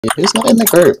Who's not in the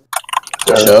group?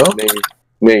 Joe?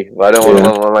 Me. I don't want him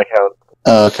on my account.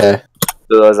 Oh, okay.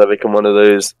 Otherwise I become one of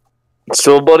those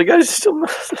still body guys. Still.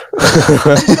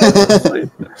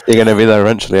 You're gonna be there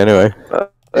eventually, anyway.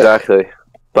 Exactly.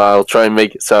 But I'll try and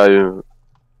make it so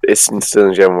it's still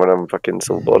in gym when I'm fucking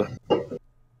silver border.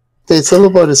 Dude,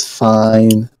 silverboard is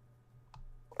fine.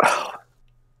 I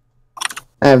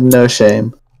have no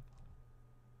shame.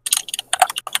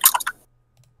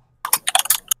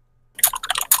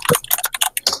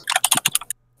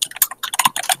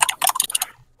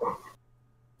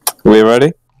 We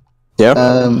ready? Yeah.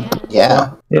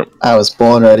 Yeah. Yep. I was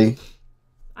born ready.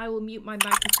 I will mute my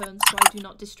microphone so I do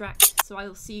not distract, so I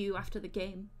will see you after the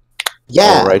game.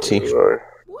 Yeah. Alrighty.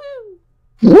 Woo!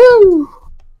 Woo!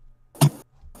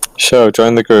 Show,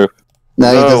 join the group. No,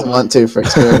 he doesn't want to for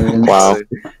experience. Wow.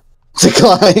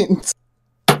 Declined.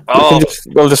 Oh,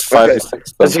 We'll just fight these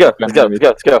things. let's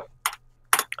go.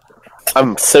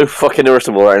 I'm so fucking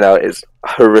irritable right now. It's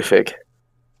horrific.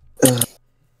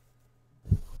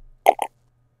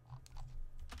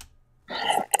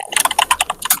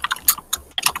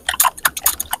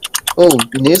 Oh,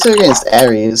 news are against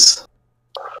Ares.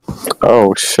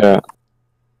 Oh shit.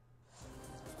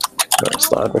 Better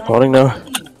start recording now.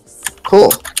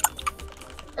 Cool.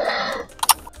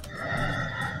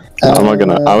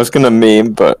 I was gonna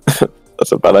meme, but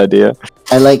that's a bad idea.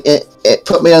 I like it. It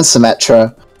put me on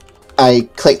Symmetra. I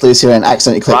clicked Lucio and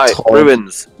accidentally clicked Right, Torn.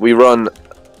 Ruins. We run.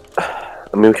 I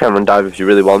mean, we can run dive if you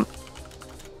really want.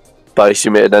 But I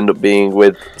assume it'd end up being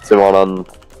with someone on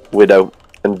Widow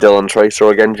and Dylan Tracer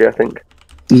or Genji, I think.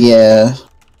 Yeah.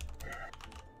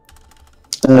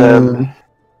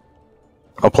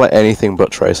 I'll play anything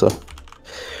but Tracer.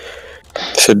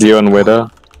 Should you and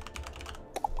Widow?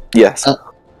 Yes.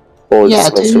 Or yeah,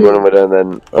 just wants to run with it and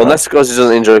then... Unless because he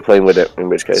doesn't enjoy playing with it, in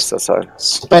which case that's fine.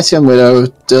 Spicy on Widow,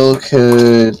 Dill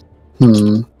could...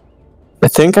 I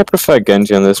think I prefer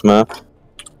Genji on this map.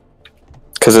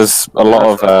 Because there's a lot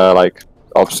of, like,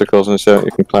 obstacles and shit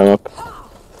you can climb up.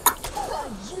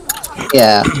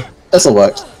 Yeah, this'll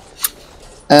work.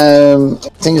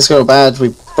 Things go bad,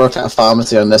 we broke out a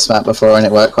pharmacy on this map before and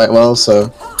it worked quite well,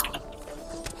 so...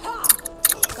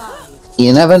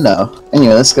 You never know.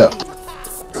 Anyway, let's go.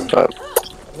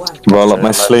 Roll up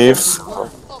my sleeves.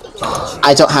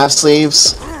 I don't have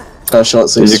sleeves. Got short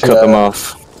sleeves. Did you cut them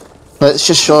off? But it's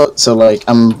just short, so like,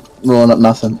 I'm rolling up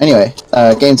nothing. Anyway,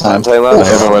 game time.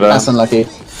 That's unlucky.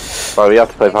 Right, we have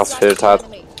to play past fear tad.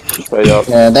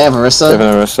 Yeah, they have Arissa. They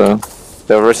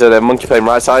have Arissa, they have Monkey playing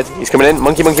right side. He's coming in.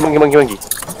 Monkey. Yeah,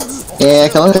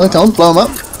 kill him, blow him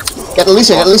up. Get the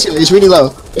Lucio, he's really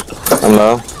low. I'm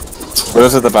low.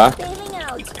 Where's at the back?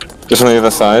 Just on the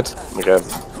other side. Okay.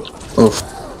 Oof.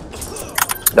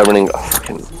 They're running. Oh,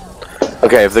 fucking...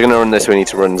 Okay, if they're gonna run this, we need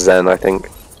to run Zen, I think.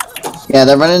 Yeah,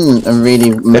 they're running a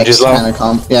really mixed kind of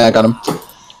comp. Yeah, I got him.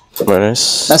 Very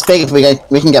nice. That's big if we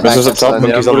can get back. Up top.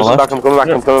 Yeah, I'm coming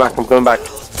back.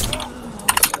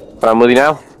 But I'm with you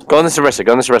now. Go on this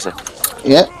Arissa.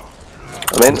 Yeah.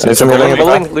 I'm in.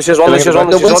 Lucio's one.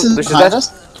 Dead.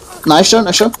 Nice shot.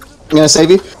 I'm gonna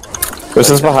save you. This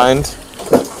is behind.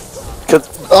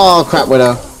 Oh crap,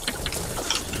 Widow.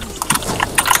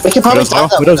 We can probably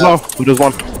stop them. Widow's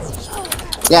one.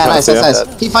 Yeah, nice.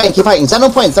 Keep fighting. Zen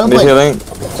on point. Healing.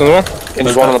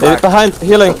 There's one on the back. Behind,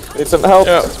 healing. Need some help.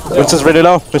 Yeah. Winston's really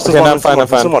low. Winston's I'm fine.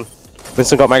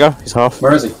 Winston got Mega. He's half.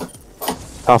 Where is he?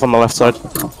 Half on the left side.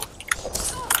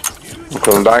 I'm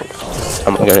coming back.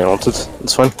 I'm getting wanted.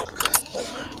 It's fine.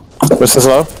 Winston's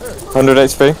low. 100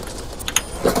 HP.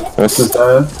 Nice.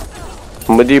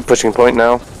 I'm with you, pushing point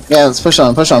now. Yeah, let's push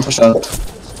on. Get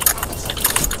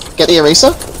the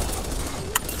Eraser.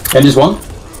 Genji's one.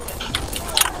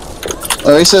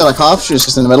 Eraser like half, she was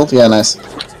just in the middle. Yeah, nice.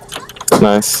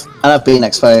 Nice. And I've beat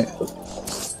next fight.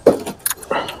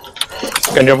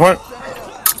 Genji on point.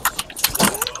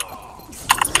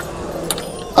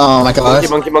 Oh my god.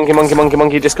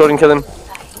 Monkey, discord and kill him.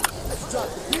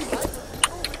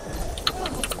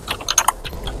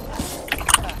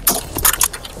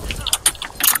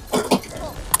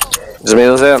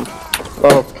 Jamil's in.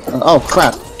 Oh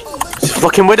crap. What's the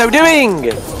fucking Widow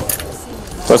doing?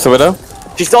 What's the Widow?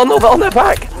 She's still on their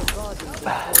back.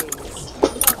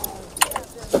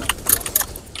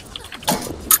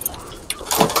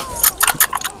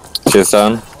 She's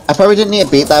down. I probably didn't need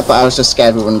to beat that, but I was just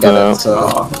scared we wouldn't get it,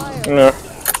 so... No.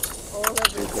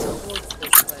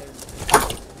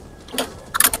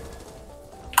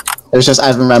 It was just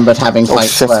I remembered having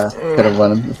fights where I could have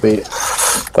won and beat.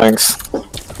 Thanks.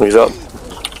 He's up.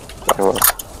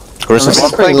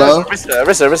 Arissa's pretty low.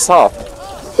 Arissa's half.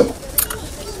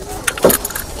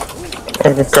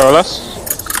 Coalesce.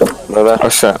 Over. Oh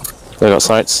shit. They got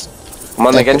sights. I'm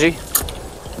on the Genji.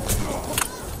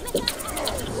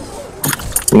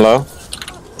 I'm low. I'm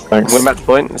Thanks. going back to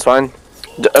point, it's fine.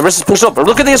 Arissa's pushed up.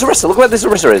 Look at this Orisa. Look where this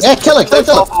Orisa is. Yeah, kill her, kill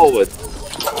her. Forward.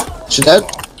 She dead.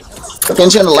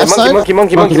 Genji on the left side. Monkey.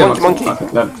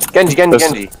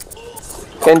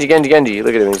 Genji.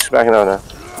 Look at him, he's backing out now.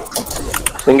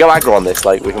 We can go aggro on this,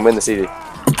 like, we can win this easy.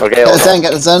 Okay, Get the Zen,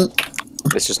 get the Zen.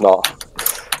 it's just not.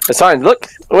 It's fine, look,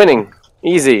 we're winning.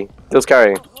 Easy. Dill's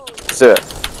carrying. Let's do it.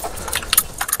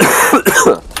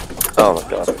 Oh my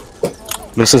god.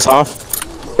 This half.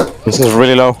 This is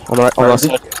really low on the right, on the left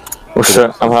side. Oh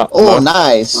shit, I'm hot. Oh,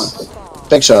 nice.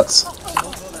 Big shots.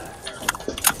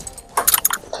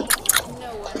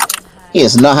 He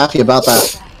is not happy about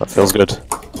that. That feels good.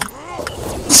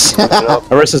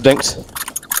 Arissa's dinked.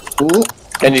 Ooh.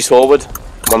 Genji's forward.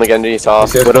 I'm on the Genji, he's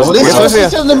half. Good. Oh, this is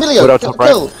still in the middle. Widow Kill, top right.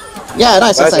 kill. Yeah,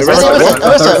 nice, nice. Nice,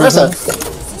 Orisa.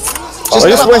 I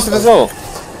just wasted his ult.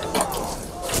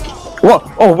 What?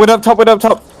 Oh, win up top.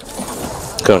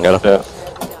 Couldn't get her. Yeah.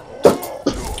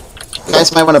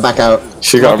 Guys might want to back out.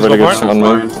 She got a really good shot on me.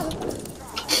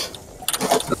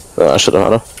 I should have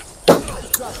had her.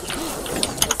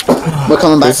 We're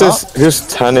coming back up. Who's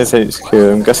 10 is HQ?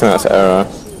 I'm guessing that's Era.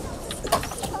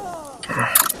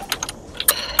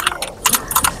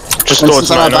 Just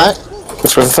Winston's on our back.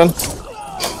 What's Winston?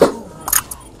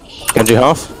 Genji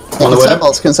half.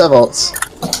 Conserve ults.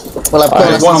 We'll have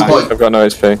Alright, one point. I've got no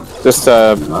HP. Just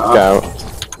get out.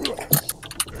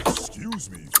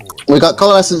 We got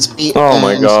Coalescence, Beat, Oh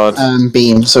my God.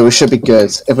 Beam, so we should be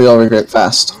good if we all regroup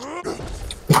fast.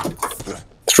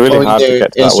 It's really What we hard can to do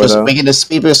get to is that just widow. we can just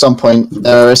speed boost on point.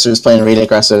 Orisa is playing really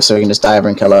aggressive, so we can just dive her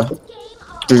and kill her.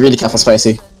 Be really careful,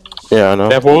 Spicy. Yeah, I know.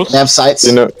 They have walls? They have sights. Do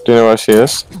you know where she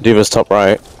is? Diva's top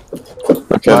right.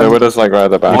 Okay, the widow's like right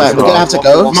at the back. Right, we're gonna have to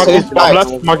go. Market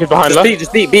behind left.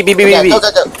 Just beat. Yeah, go.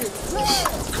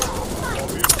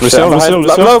 Lucille.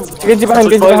 No, Genji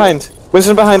behind.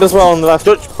 Winston behind as well on the left.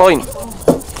 Touch point.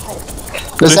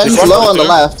 The Zen's low on the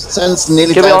left. Zen's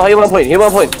nearly Kill me all, dead. heal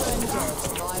 1 point.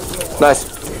 Nice.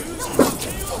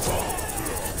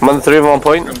 I'm on the 3 of 1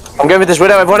 point. I'm going with this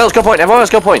widow. Everyone else go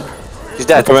point. She's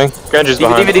dead. Coming. Genji's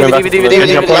Diva.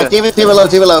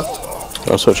 Diva low.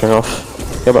 I'm switching off.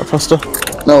 Get back faster.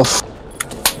 No.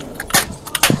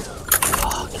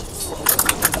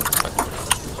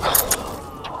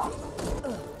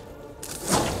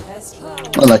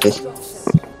 Unlucky.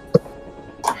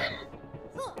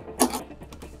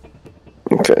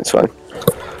 Okay, it's fine.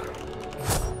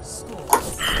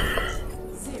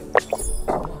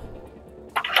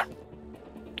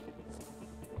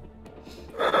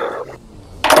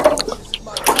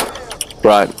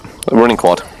 Right, I'm running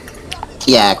quad.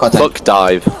 Yeah, quad tank. Fuck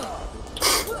dive.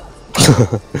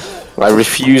 I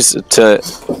refuse to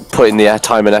put in the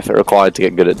time and effort required to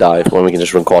get good at dive when we can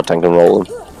just run quad tank and roll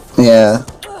them. Yeah.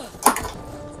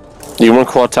 You can run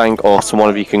quad tank, or one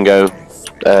of you can go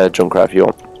Junkrat if you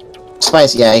want.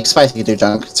 Spicy, yeah, Spicy can do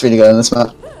junk. It's really good on this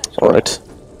map. Alright.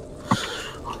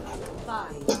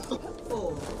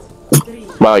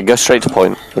 Right, go straight to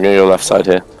point. We're gonna go left side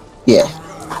here. Yeah.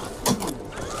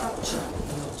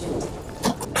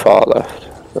 Far left.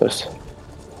 First.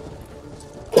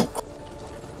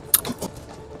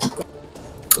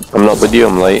 I'm not with you,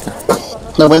 I'm late.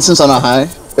 No, Winston's on our high.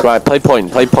 Right, play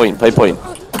point.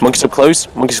 Monkeys up close.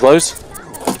 And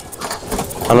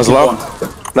as low.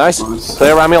 Nice. Play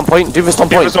around me on point. Do this on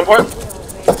point.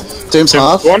 Doom's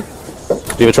half.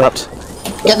 Diva trapped.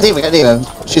 Get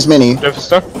Diva. She's mini.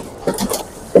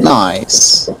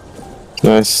 Nice.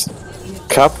 Nice.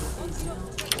 Cap.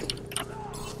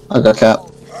 I'll go cap.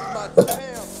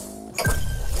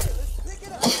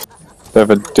 They have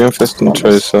a Doomfist and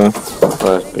Tracer.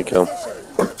 Right, big kill.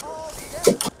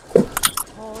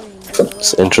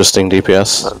 It's interesting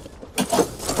DPS.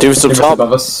 Do this up Diva's top.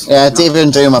 above us. Yeah, Diva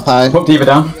and Doom up high. Put Diva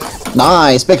down.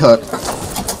 Nice, big hook.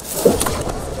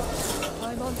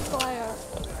 I'm on fire.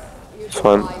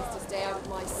 Fine.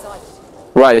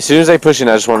 Right, as soon as they push in,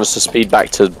 I just want us to speed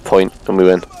back to point and we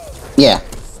win. Yeah.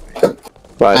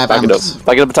 Right, back it up.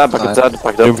 Back it up a tad, back it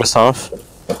up. Diva's half.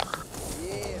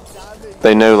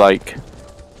 They know, like,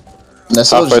 The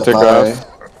soldiers Halfway to up high. graph.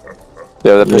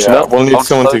 yeah, they're pushing up. We'll need Box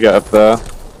someone to close. get up there.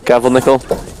 Careful, Nacl.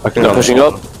 They're pushing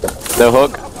up. No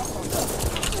hook.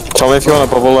 Tell me if you want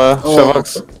a bubble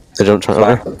Showbox. They don't try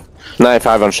over.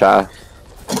 95 on shatter.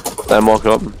 Then walk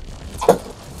up.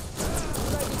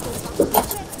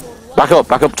 Back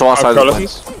up to our side of the line.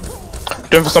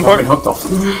 Doing for some I've been hooked off.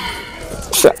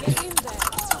 Shit.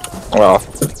 Well.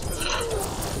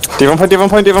 Do you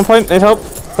want point? Need help?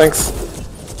 Thanks.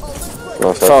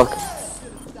 Oh, Fuck.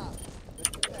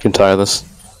 You can tire this.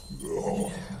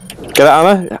 Get it,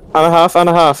 Anna. Anna half,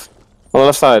 Anna half. On the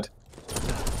left side.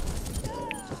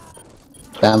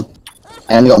 Damn.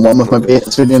 I only got one with my bait,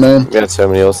 it's really annoying. We had so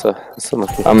many also. That's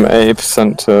unlucky. I'm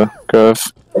 80% to Grove.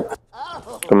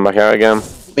 Come back out again.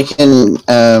 We can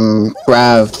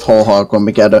grab whole hog when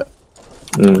we get it.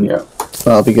 Yeah.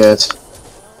 That'll be good.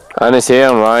 Anna's here,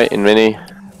 I'm right, in mini.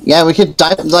 Yeah, we could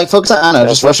dive, like, focus on Anna, Yeah,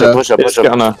 just push rush up, her. push up, Just push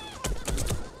get up. Anna.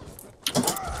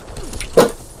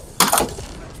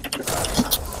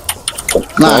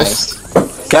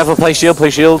 Nice. Careful, play shield, play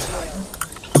shield.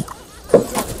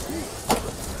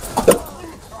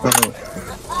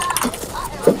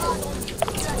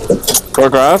 Go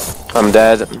grab. I'm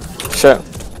dead. Shit.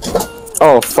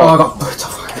 Oh, Oh, fuck. I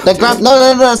got. Then grab,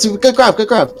 no, it's a good grab, good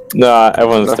grab. Nah,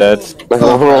 everyone's dead.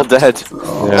 We're all dead.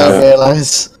 I Yeah.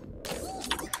 realise.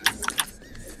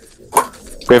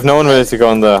 We have no one ready to go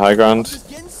on the high ground.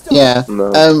 Yeah. No.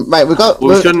 Right, Well,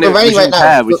 we're ready right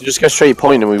now. We should just go straight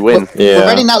point and we win. Yeah. We're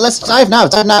ready now, let's dive now,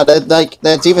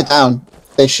 they're Diva down.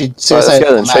 They should Right, suicide. let's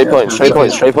go then. Straight point, straight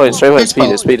point, straight point, straight point.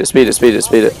 Speed it, speed it, speed it, speed it,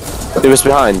 speed it. Doofus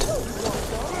behind.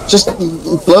 Just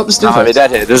blow up the No, we're stupid.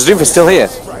 dead here. There's Doofus still here.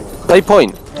 Play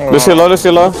point. Lucio low,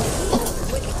 Lucio low.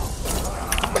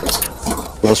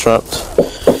 Well trapped.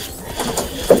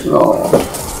 Oh.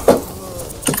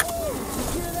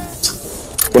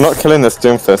 We're not killing this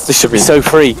Doomfist. This should be so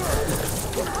free.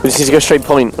 We just need to go straight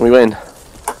point and we win.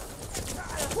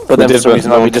 But then for did, some but reason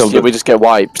no we one just killed it. we just get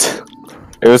wiped.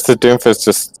 It was the Doomfist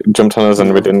just jumped on us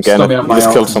and we didn't get Stop it. me up He my just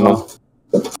ult killed as someone. well.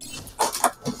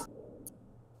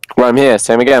 Right, I'm here.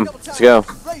 Same again. Let's go.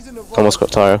 Almost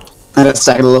got tired. I got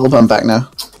staggered a little, but I'm back now.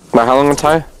 Right, how long on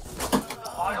tie?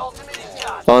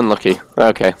 Unlucky.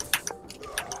 Okay.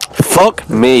 Fuck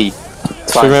me.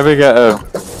 Should we maybe get a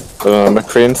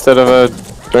McCree instead of a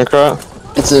Junkrat?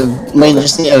 It's a, we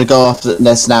just need to go off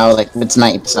this now, like, it's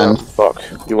 90%. Fuck.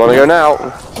 You wanna go now?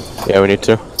 Yeah, we need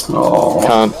to. Oh.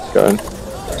 Can't go in.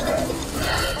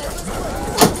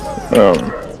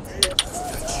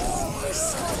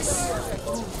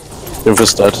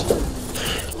 Doomfist dead.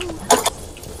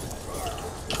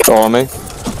 All on me.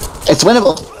 It's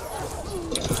winnable.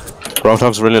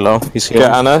 Roundhog's really low. He's here.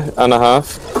 Get Anna, Anna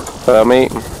half. Me.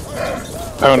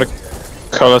 I want to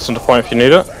call us into point if you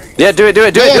need it. Yeah, do it, do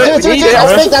it, do it, do it. We need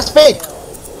it. That's big.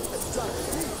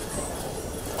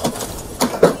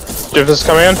 Doofus is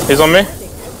coming in. He's on me.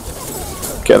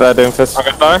 Get that Doomfist. I'm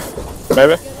gonna die.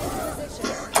 Maybe.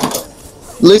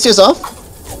 Lucio's off.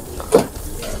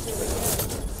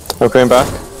 We're going back.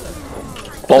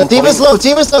 Diva's low,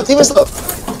 Diva's low, Diva's low.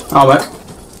 Oh, wait.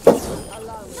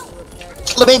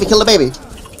 Kill the baby, kill the baby.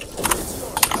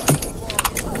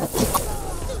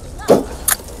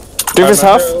 Doomfist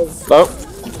half. Low.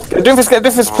 Doomfist, get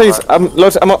Doomfist, please. I'm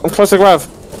close to grab.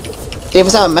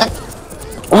 Diva's out, Mac.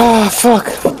 Ah, fuck.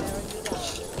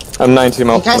 I'm 90 You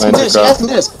miles guys can behind do the this, you guys grab. can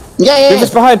do this. Yeah, yeah,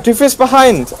 Doomfist behind, Doomfist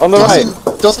behind, on the right.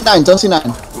 Don't see 9, don't see 9.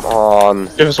 Come on.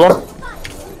 Doofus one.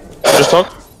 Just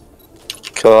talk.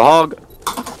 Kill a hog.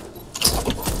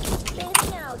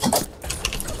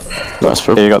 Nice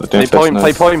for Yeah, you got the Play Doomfist. point, nice.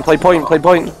 play point, play point, play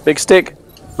point. Big stick.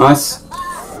 Nice.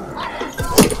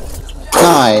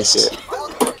 Nice.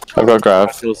 I've got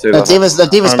grab.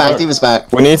 Diva's back, Diva's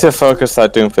back. We need to focus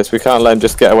that Doomfist. We can't let him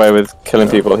just get away with killing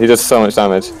people. He does so much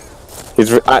damage.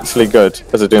 He's actually good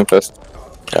as a Doomfist.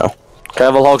 Yeah.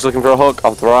 Careful, hog's looking for a hook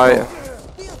off the right.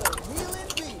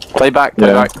 Play back, play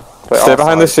Yeah. back. Play Stay off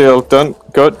behind the side. shield.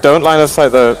 Don't line of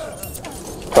sight though.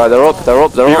 Right, they're up, they're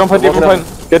up, they're You up. can point, you can point.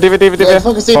 Get Diva, Diva, Yeah, Diva.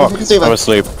 focus Diva, focus Diva. I'm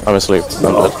asleep. I'm asleep.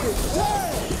 I'm dead.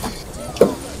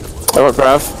 I got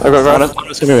grab. I got grab.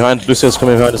 Anna's coming behind. Lucio's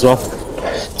coming behind as well.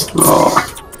 Oh.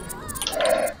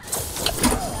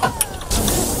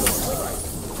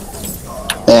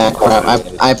 Yeah, crap.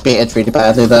 I baited pretty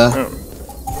badly there.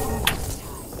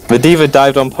 The Diva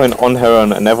dived on point on her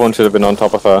own, and everyone should have been on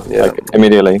top of her, Yeah. like,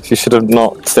 immediately. She should have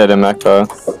not stayed in mech though.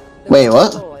 Wait,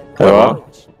 what? Wait, what?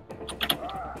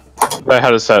 They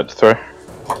had a set through.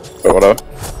 But whatever.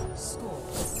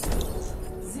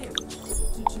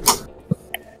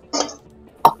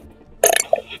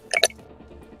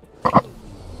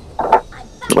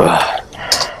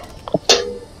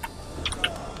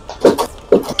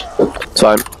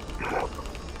 Time.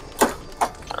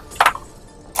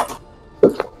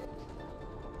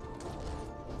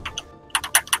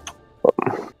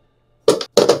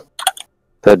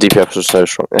 Their DPS are so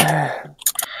strong.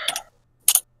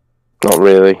 Not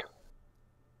really.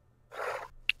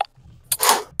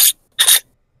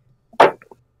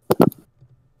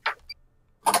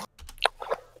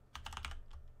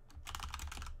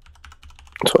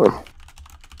 So.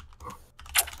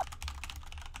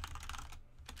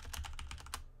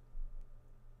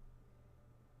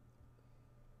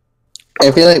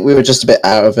 I feel like we were just a bit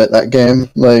out of it that game.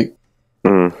 Like,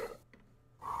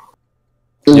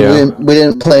 Yeah. we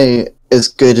didn't play as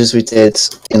good as we did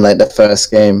in like the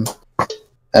first game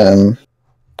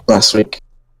last week.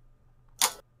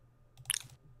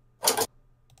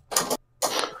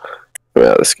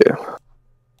 Yeah, let's go.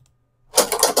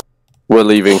 We're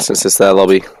leaving since it's their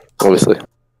lobby, obviously.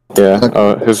 Yeah.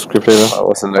 Oh, who's group leader?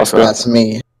 What's the next one? That's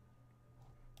me.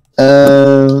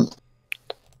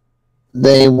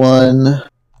 They won.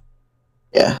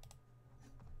 Yeah.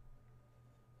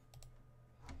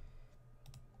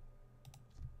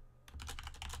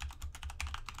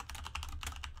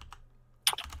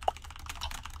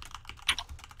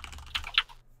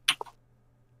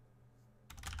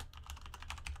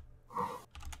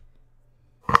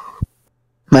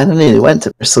 Man, I nearly went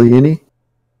to Bristol Uni.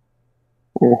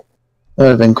 Yeah. That would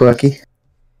have been quirky.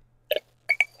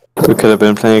 We could have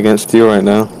been playing against you right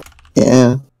now.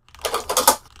 Yeah.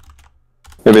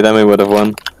 Maybe then we would have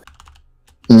won.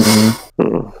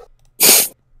 Mm-hmm.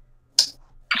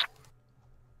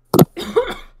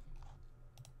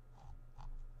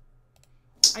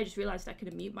 I just realised I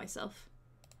couldn't mute myself.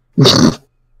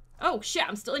 Oh shit,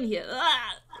 I'm still in here.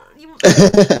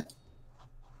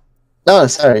 No,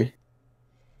 sorry.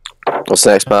 What's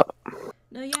the next map?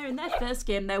 No, yeah, in their first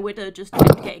game, their Widow just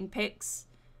kept getting picks.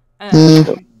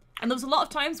 Mm. And there was a lot of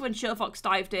times when Showfox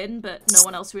dived in, but no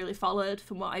one else really followed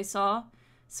from what I saw.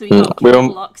 So he got kill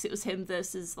blocks, it was him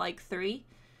versus like 3.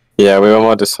 Yeah, we were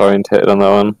more disorientated on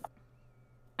that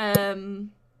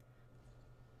one.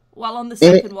 While on the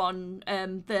second one,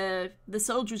 the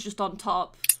soldier was just on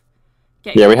top.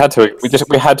 Yeah, we had to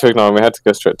ignore him. We had to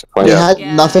go straight to point. We had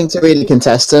nothing to really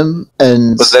contest him,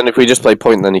 and But then if we just play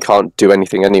point, then you can't do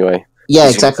anything anyway. yeah,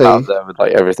 exactly. Out there with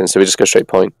like everything, so we just go straight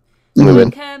point. Mm-hmm. We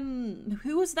win.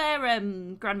 Who was their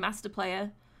Grandmaster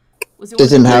player? Was it They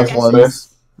didn't have one.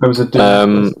 There was a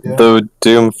Doom. The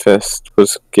Doomfist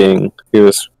was king. He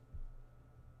was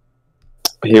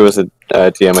a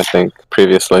GM, I think,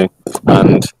 previously,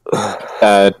 and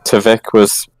Tavik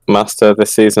was master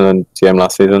this season and GM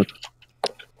last season.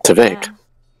 Tavik.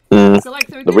 Yeah. So, like,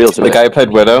 the real The guy who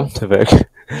played Widow. Tavik.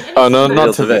 Oh no, The not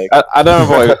real Tavik. Tavik. I don't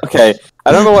remember what. Okay,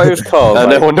 I don't know what he was called.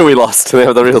 No wonder we lost. They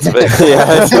have the real Tavik.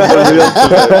 Yeah, it's the real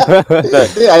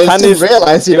Tavik. Yeah, I just didn't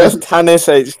realise It was Tannis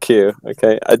HQ.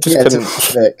 Okay, I just couldn't.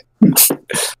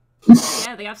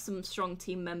 Yeah, they have some strong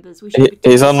team members.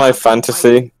 He's on my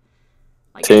fantasy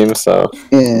team, so.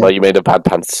 Yeah. Well, you made a bad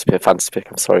fantasy pick.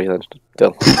 I'm sorry, then,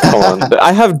 Dill. Come on,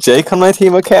 I have Jake on my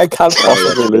team. Okay, I can't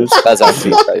possibly lose. That's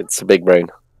actually it's a big brain.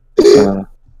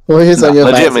 Well, he's on your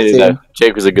Legitimately, fantasy though,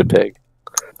 Jake was a good pick.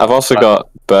 I've also got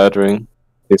Birdring.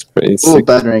 He's pretty Ooh, sick.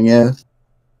 Battering, yeah.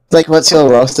 Like, what's your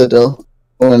roster, Dill?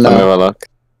 Let me have a look.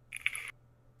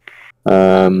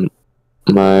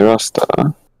 My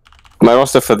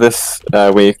roster for this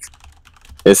week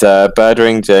is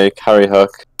Birdring, Jake, Harry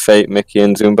Hook, Fate, Mickey,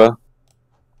 and Zumba.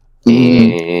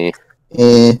 Okay,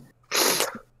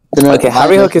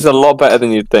 Harry Hook is a lot better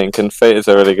than you'd think, and Fate is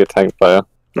a really good tank player.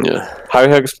 Yeah.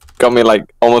 Harry Hook's got me like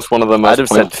almost one of the most. I'd have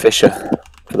said Fisher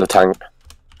for the tank.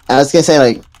 I was gonna say,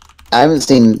 like, I haven't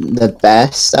seen the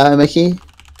best out of Mickey.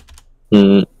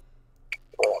 Mm.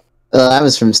 That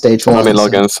was from stage 1. Let me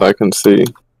log in so I can see.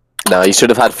 No, you should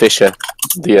have had Fisher,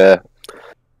 the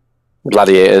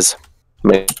gladiators,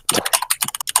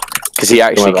 because he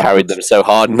actually carried them so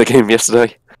hard in the game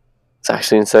yesterday. It's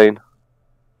actually insane.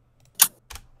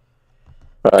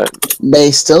 Right.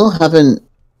 They still haven't.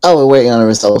 Oh, we're waiting on a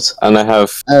result. And I have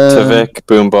Tavik,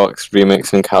 Boombox,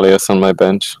 Remix, and Callius on my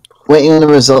bench. Waiting on the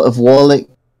result of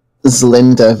Warlick's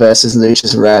Linda versus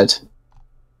Lucius Red.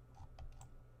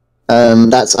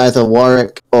 That's either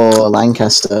Warwick or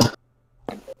Lancaster.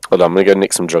 Hold on, I'm gonna go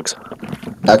nick some drugs.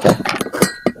 Okay.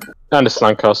 And it's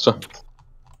Lancaster.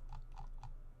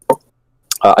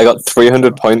 I got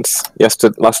 300 points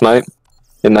last night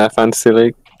in their fantasy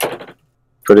league.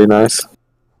 Pretty nice.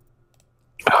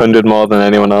 100 more than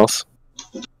anyone else.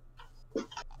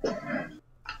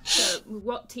 So,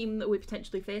 what team are we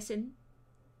potentially facing?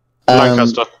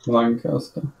 Lancaster.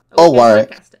 Lancaster. Or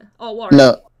Warwick. Lancaster. Oh, Warwick.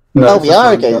 No. No, We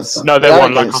are against. No, they We are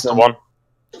won. against Lancaster them. won.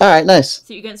 Alright, nice.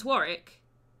 So you're against Warwick?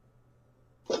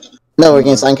 No, we're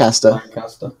against Lancaster.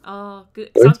 Lancaster. Oh,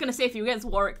 good. 'Cause I was going to say, if you're against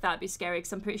Warwick, that'd be scary,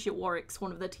 because I'm pretty sure Warwick's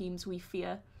one of the teams we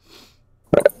fear.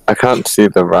 I can't see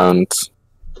the rounds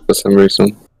for some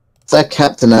reason. Is that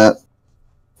captain at?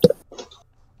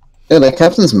 Yeah, that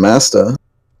captain's master.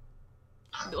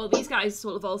 Well, these guys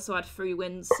sort of also had 3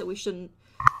 wins, so we shouldn't...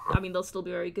 I mean, they'll still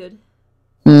be very good.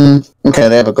 Okay,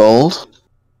 they have a gold.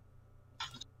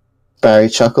 Barry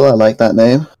Chuckle, I like that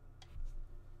name.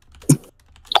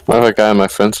 I have a guy on my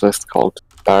friends list called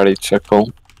Barry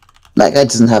Chickle. That guy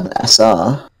doesn't have an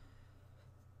SR.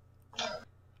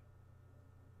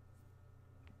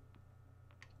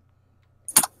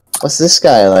 What's this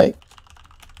guy like?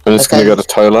 I'm just gonna go to the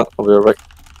toilet. I'll be right back.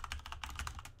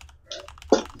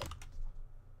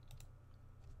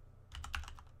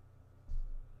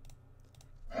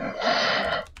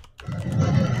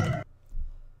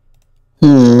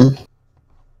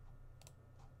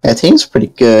 Yeah, team's pretty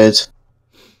good.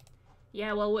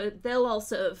 Yeah, well, they'll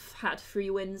also have had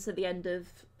 3 wins at the end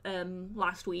of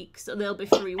last week, so they'll be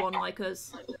 3-1 like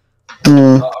us.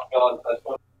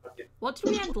 What did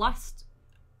we end last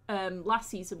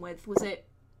season with? Was it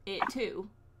 8-2?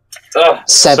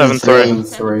 7-3.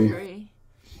 7-3.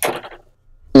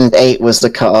 And 8 was the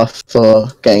cutoff for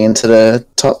getting into the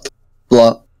top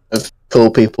lot of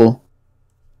cool people.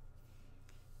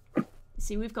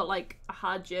 See, we've got like a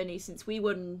hard journey since we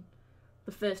won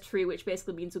the first 3, which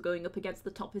basically means we're going up against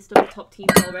the toppest of the top teams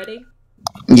already.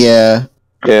 Yeah.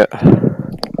 Yeah.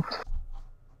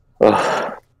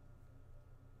 Ugh.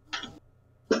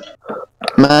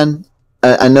 Man,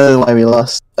 I know why we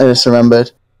lost. I just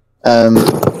remembered.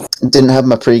 Didn't have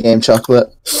my pre-game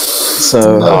chocolate,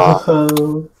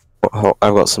 so Oh,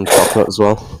 I've got some chocolate as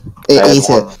well. Eat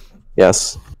it.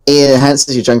 Yes. It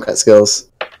enhances your Junkrat skills.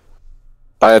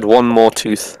 I had one more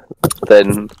tooth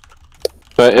than...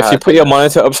 But if you put your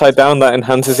monitor upside down, that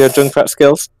enhances your Junkrat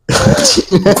skills.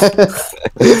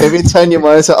 If you turn your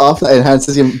monitor off, that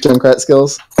enhances your Junkrat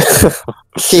skills.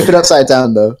 Keep it upside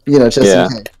down, though. You know, just in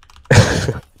case.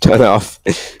 Turn it off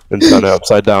and turn it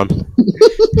upside down.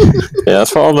 Yeah,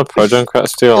 that's what all the pro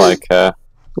Junkrats do. Like,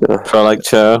 pro like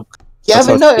Cho. You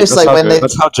ever noticed, like, when they...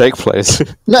 That's how Jake plays.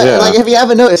 No, like, have you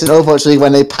ever noticed in Overwatch League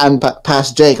when they pan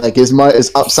past Jake, like, his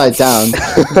monitor's upside down?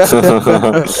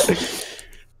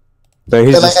 No,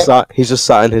 he's just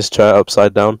sat in his chair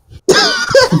upside down.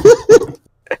 The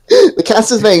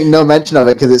casters make no mention of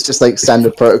it because it's just, like,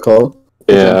 standard protocol.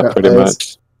 Yeah, pretty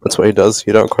much. That's what he does.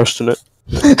 You don't question it.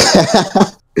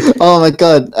 Oh my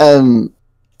god.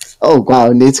 Oh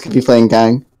wow, Needs could be playing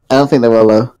gang. I don't think they will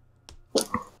though.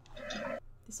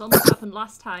 This almost happened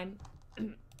last time.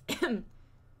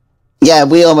 Yeah,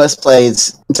 we almost played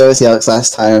Dozy Alex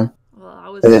last time.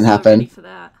 Well, it didn't happen. ready for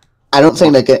that. I don't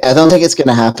think it's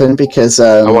gonna happen because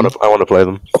I want to play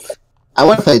them. I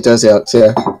want to play Dozy Alex.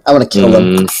 Yeah, I want to kill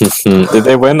them. Did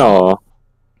they win or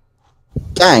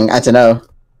gang? I don't know.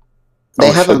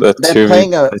 They haven't. They're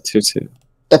playing a. 2-2.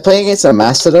 They're playing against a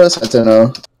Master, so I don't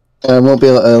know. I won't be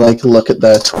able to like look at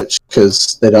their Twitch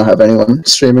because they don't have anyone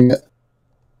streaming it.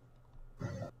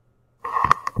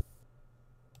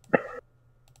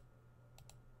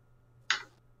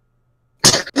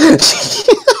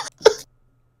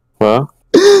 Well,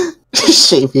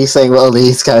 Shapey saying, "Well,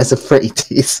 these guys are pretty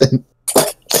decent."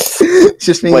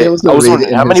 Just being Wait, able to I was read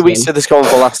wondering, it how in many his weeks face. did this go on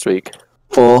for last week?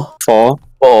 4. 4.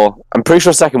 4. I'm pretty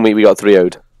sure second week we got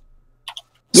 3-0'd.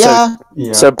 Yeah.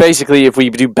 So basically, if we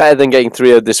do better than getting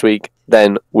 3-0'd this week,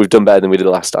 then we've done better than we did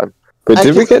last time. But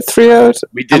did we get 3-0'd?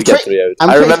 We did get 3-0'd. I'm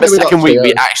I pretty remember sure we got second week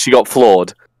we 3-0'd. actually got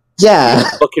floored. Yeah.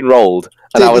 Fucking rolled.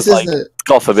 And Dude, I was this like, is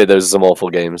God forbid those are some awful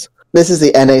games. This is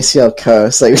the NACL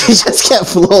curse. Like, we just get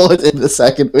floored in the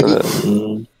second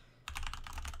week.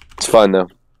 It's fine though.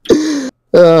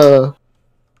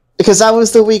 Because that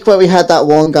was the week where we had that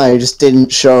one guy who just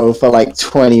didn't show for like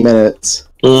 20 minutes.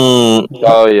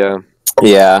 Oh yeah.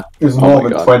 Yeah. It was more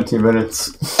than 20 minutes.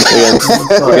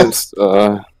 Against,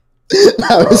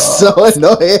 That was so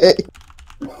annoying.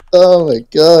 Oh my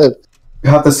god. You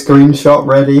had the screenshot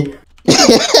ready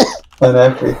and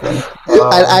everything.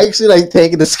 I'd actually like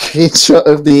taken a screenshot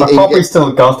of the. I probably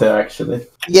still got it actually.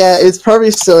 Yeah, it's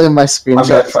probably still in my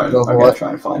screenshot. I'm gonna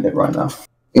try and find it right now.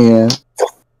 Yeah.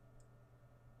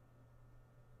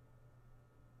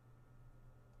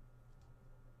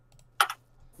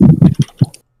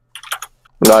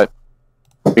 Right.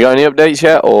 You got any updates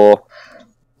yet, or?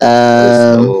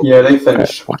 Yeah, they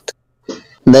finished. What?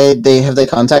 They have they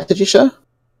contacted you, sure?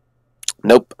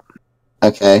 Nope.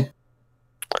 Okay.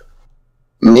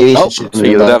 Maybe you Oh, should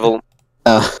speak of the devil.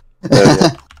 Oh. There we go. I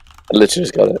literally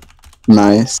just got it.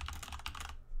 Nice.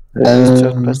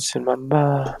 Just in my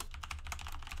mind.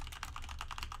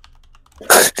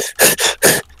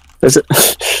 Is it?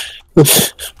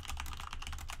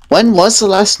 When was the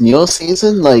last NUEL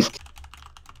season? Like,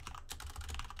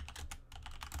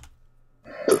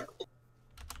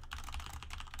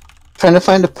 trying to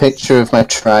find a picture of my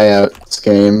tryouts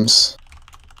games.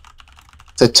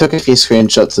 So I took a few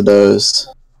screenshots of those.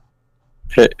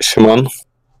 Hey, Shimon.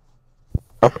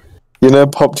 You know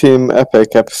Pop Team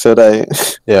Epic episode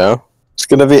 8? Yeah. It's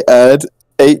gonna be aired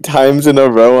 8 times in a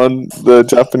row on the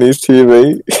Japanese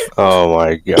TV. Oh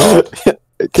my god.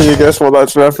 Can you guess what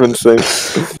that's referencing?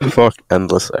 Fuck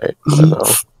Endless 8. I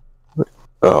know.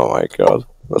 Oh my god.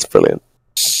 That's brilliant.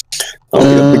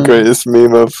 Oh, the greatest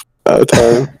meme of our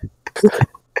time.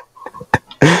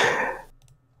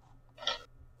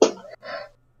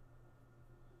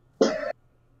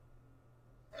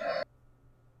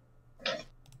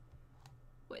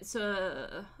 Wait,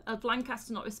 so have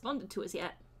Lancaster not responded to us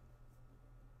yet?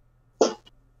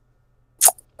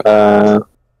 Do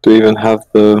you even have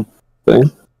the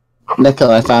thing? Nacl,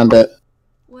 I found it.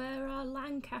 Where are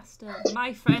Lancaster?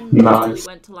 My friend Nice. literally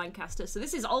went to Lancaster, so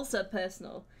this is also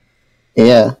personal.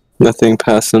 Yeah. Nothing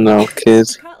personal,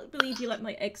 kids. I can't believe you let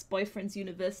my ex-boyfriend's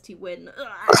university win.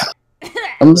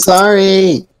 I'm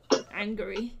sorry.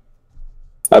 Angry.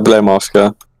 I blame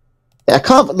Oscar. I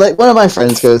can't. Like, one of my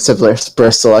friends goes to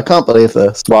Bristol. I can't believe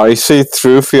this. Wow, you see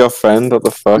through for your friend? What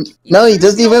the fuck? No, he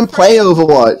doesn't even play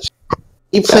Overwatch.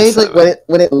 He played like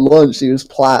when it launched. He was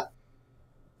plat.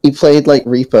 He played like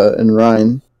Reaper and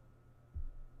Ryan.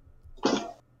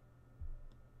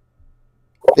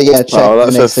 But yeah, check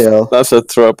Nacl. That's a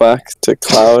throwback to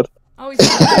Cloud. Oh,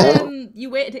 it's you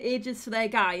waited ages for their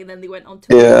guy, and then they went on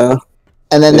to Yeah.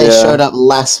 And then they showed up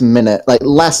last minute, like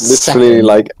last literally,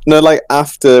 second.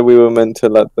 after we were meant to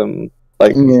let them,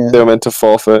 they were meant to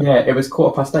forfeit. Yeah, it was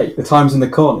 8:15. The time's in the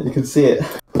corner. You can see it.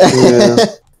 Yeah.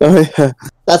 Oh yeah.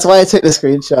 That's why I took the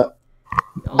screenshot.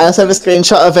 I also have a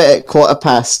screenshot of it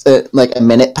at like a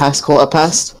minute past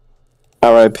 1:15.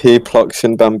 R.I.P.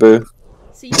 Ploxian Bamboo.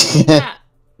 So you think that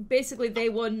basically they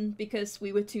won because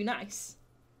we were too nice?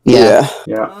 Yeah.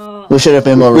 Oh. We should have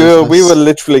been more. We were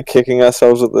literally kicking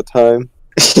ourselves at the time.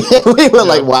 We were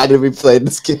like, why did we play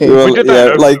this game? We did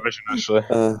that in division, actually.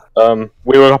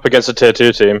 We were up against a tier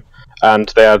 2 team, and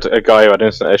they had a guy who had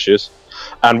internet issues.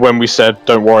 And when we said,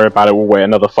 don't worry about it, we'll wait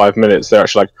another 5 minutes, they're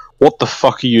actually like, what the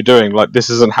fuck are you doing? Like, this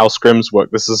isn't how scrims work.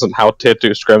 This isn't how tier 2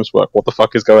 scrims work. What the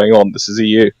fuck is going on? This is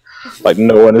EU. Like,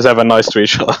 no one is ever nice to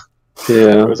each other.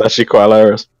 Yeah. It was actually quite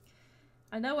hilarious.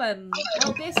 I know, well,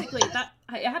 basically, that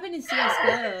it happened in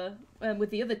CSGO with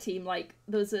the other team. Like,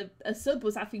 there was a sub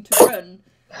was having to run,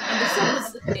 and the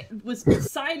sub was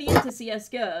signing into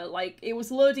CSGO. Like, it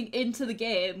was loading into the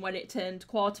game when it turned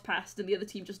 1:15, and the other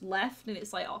team just left, and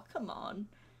it's like, oh, come on.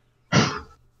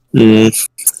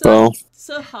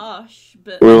 So harsh,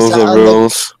 but... Rules are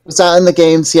rules. Was that in the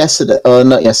games yesterday? Oh,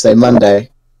 not yesterday, Monday.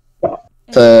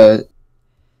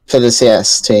 For the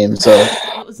CS team, so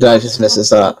did I just miss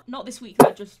that? Not this week,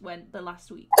 I just went the last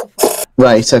week before that.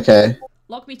 Right, okay.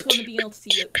 Log me to want to be able to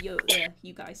see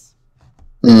you guys.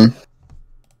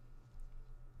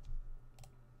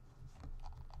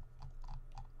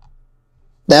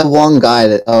 That one guy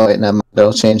that... Oh, wait, no, they're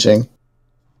all changing.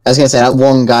 I was going to say, that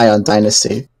one guy on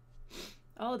Dynasty.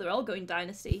 Oh, they're all going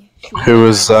Dynasty. Who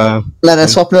was... No, they're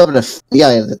swapping over to...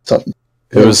 Yeah, they're swapping.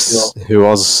 Who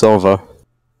was Silver?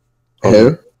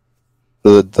 Who?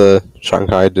 The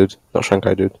Shanghai dude. Not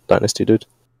Shanghai dude. Dynasty dude.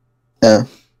 Yeah.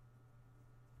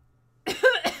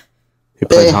 He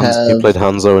played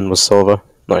Hanzo and was Silver.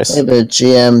 Nice. They have a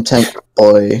GM Tank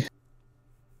Boy.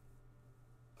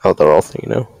 Oh, they're all thing, you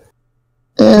know.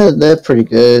 Yeah, they're pretty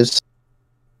good.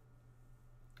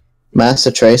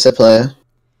 Master Tracer player.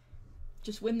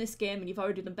 Just win this game and you've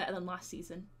already done better than last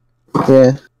season.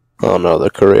 Yeah. Oh no,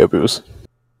 they're career boost.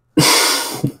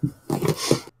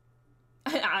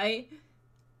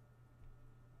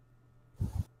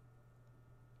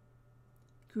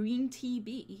 Green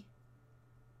TB.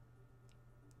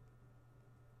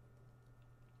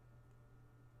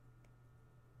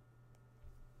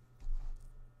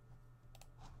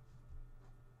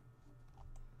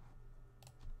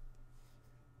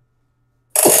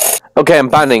 Okay, I'm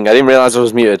banning. I didn't realise I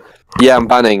was muted. Yeah, I'm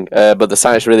banning, but the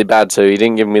site's really bad, so he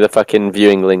didn't give me the fucking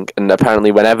viewing link, and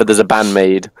apparently whenever there's a ban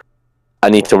made, I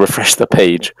need to refresh the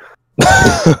page.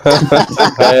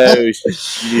 Oh,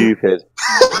 stupid.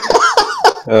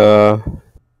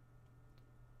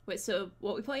 Wait, so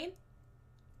what are we playing?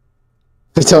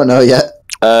 We don't know yet.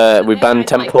 We banned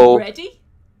Temple. Like, ready?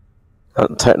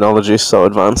 Technology is so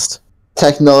advanced.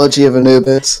 Technology of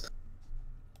Anubis.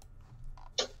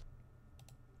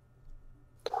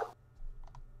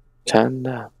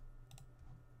 Chanda.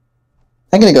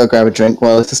 I'm gonna go grab a drink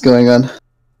while this is going on.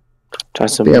 Try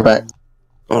some. Be right back.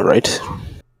 Alright.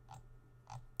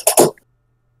 Are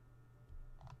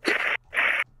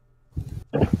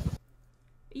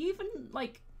you even,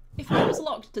 like, if I was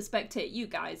locked to spectate you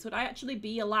guys, would I actually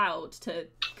be allowed to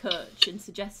coach and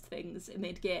suggest things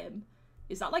mid-game?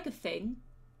 Is that, like, a thing?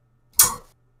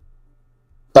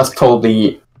 That's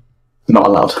probably not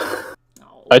allowed.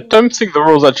 Oh. I don't think the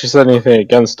rules actually said anything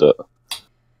against it.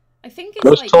 I think it's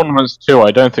Most like, tournaments do.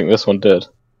 I don't think this one did.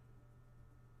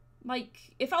 like,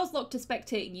 if I was locked to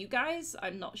spectating you guys,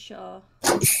 I'm not sure.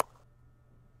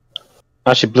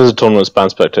 Actually, Blizzard tournaments ban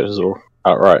spectators all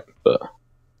outright, but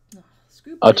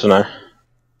Screw I don't know.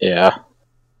 Yeah.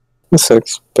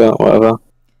 6, but whatever.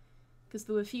 Because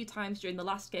there were a few times during the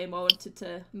last game I wanted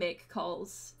to make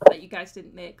calls that you guys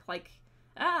didn't make, like,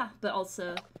 but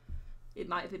also it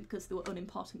might have been because they were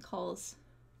unimportant calls.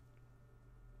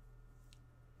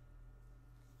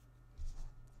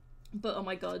 But oh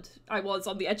my god, I was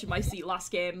on the edge of my seat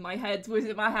last game. My head was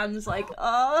in my hands, like,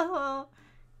 oh.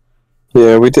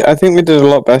 Yeah, we did. I think we did a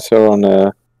lot better on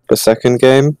the second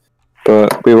game,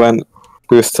 but we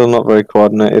were still not very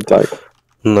coordinated. Like,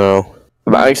 No.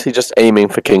 I'm actually just aiming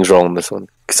for King's Row on this one.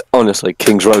 Because honestly,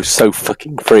 King's Row is so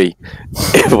fucking free.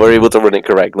 If we're able to run it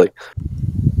correctly.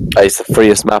 It's the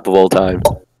freest map of all time.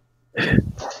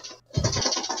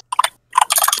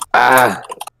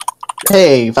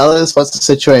 Hey, fellas, what's the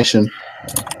situation?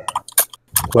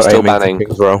 We're Still aiming for banning.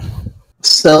 King's Row.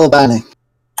 Still banning.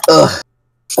 Ugh.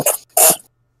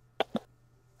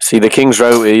 See the King's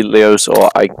Row, Leos, or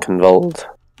Eichenwald.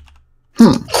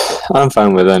 I'm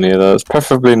fine with any of those.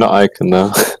 Preferably not Icon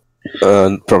though.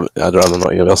 Probably, I'd rather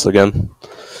not Ilios again.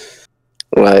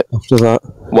 Right. After that,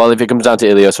 Well, if it comes down to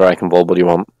Ilios or Eichenwald, what do you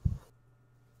want?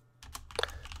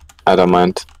 I don't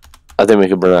mind. I think we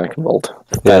could bring Eichenwald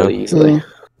fairly easily.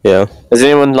 yeah. Has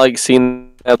anyone like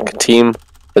seen the team?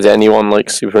 Is there anyone like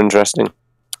super interesting?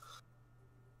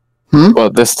 Well,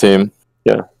 this team.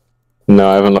 Yeah. No,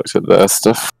 I haven't looked at their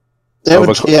stuff. They have a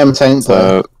GM tank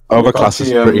player. So Overclass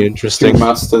is pretty interesting.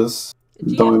 Masters.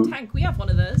 GM tank, we have one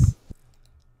of those.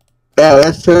 Yeah,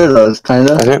 that's two of those, kind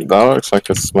I of. think that looks like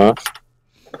a Smurf.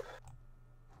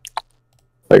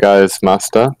 The guy is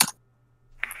Master.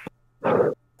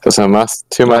 There's no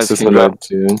two Nice, Masters King in Row. that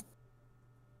team.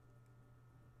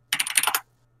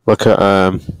 Look at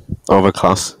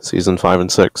Overclass season 5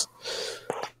 and 6.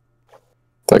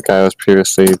 That guy was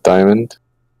previously Diamond.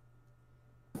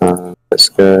 This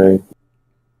guy.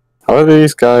 How are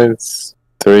these guys?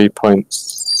 3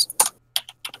 points.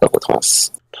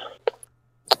 Overclass.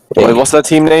 Wait, what's their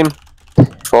team name?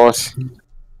 40.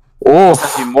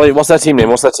 Wait, what's their team name?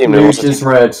 What's their team name? Luges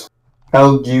Red.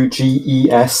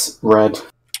 Luges Red.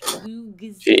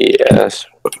 Yes.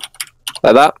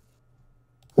 Like that?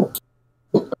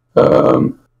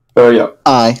 Yeah.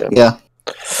 Aye, yeah.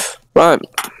 Right.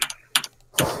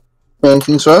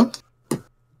 King's Row?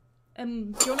 Do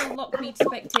you want to lock me to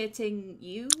spectating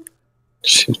you?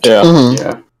 Yeah. Mm-hmm.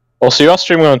 Yeah. Also, you are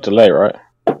streaming on delay, right?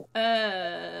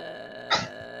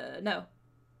 No.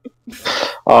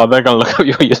 Oh, they're gonna look up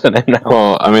your username now.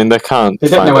 Well, I mean, they can't They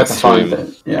don't find know where the to find stream.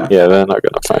 it. Yeah. Yeah, they're not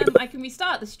gonna find it. I can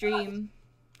restart the stream.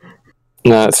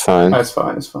 No, it's fine. That's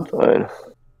fine, it's fine. Fine.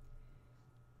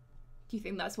 Do you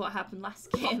think that's what happened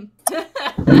last game?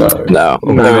 No. No,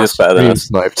 maybe it's better than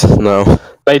Stream us. sniped. No.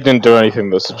 They didn't do anything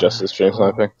that suggested stream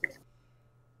sniping.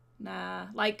 Nah,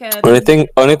 like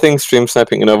Only thing stream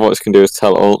sniping in Overwatch can do is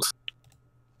tell ult.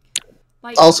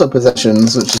 like Also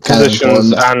possessions, which is kind of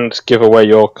Positions important. and give away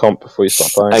your comp before you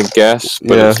start playing. I guess,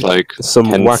 but Yeah. it's like Some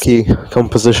hence- wacky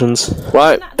compositions.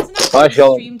 Right. there's an Hi, actual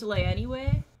Sean. stream delay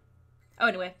anyway. Oh,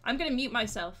 anyway, I'm gonna mute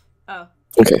myself. Oh.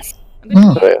 Okay. I'm gonna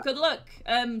mute. Oh, yeah. Good luck.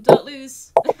 Don't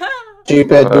lose.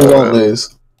 Stupid, we won't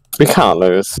lose. We can't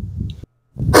lose.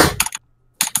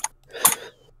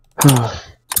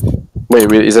 Wait,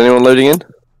 really, is anyone loading in?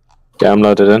 Yeah, I'm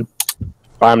loaded in.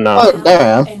 I'm now. Oh, there I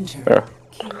am. Yeah.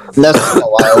 Never been a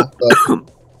while, but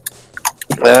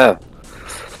Yeah.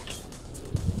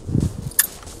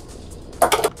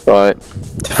 Right.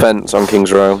 Defense on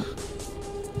King's Row.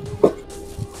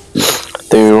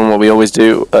 Doing what we always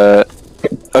do.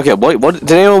 Okay, what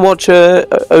did anyone watch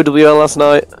OWL last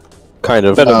night? Kind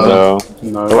of. No.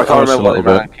 No. I can't watched remember a what they little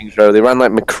ran at King's Row. They ran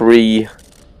like McCree.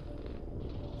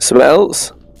 Something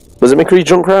else? Was it McCree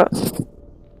Junkrat?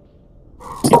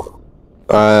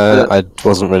 I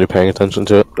wasn't really paying attention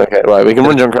to it. Okay, right. We can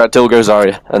run Junkrat till goes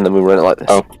Zarya, and then we run it like this.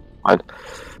 Oh. Fine.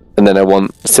 And then I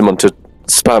want Simon to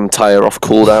spam tire off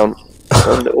cooldown.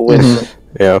 And it'll win.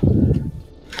 Yeah.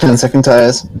 10-second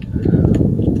tires.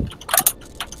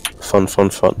 Fun.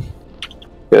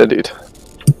 Yeah, dude.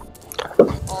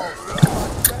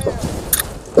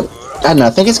 I don't know, I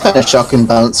think it's kind of shocking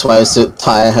balance-wise that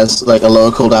Tyre has like a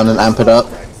lower cooldown and amp it up.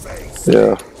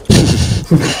 Yeah.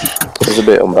 It's a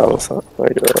bit unbalanced, that.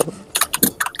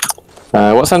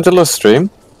 What's Angela's stream?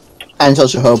 Angel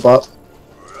Shahobot.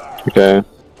 Okay.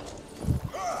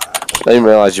 I didn't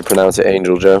realise you pronounce it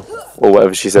Angel Joe, or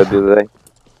whatever she said the other day.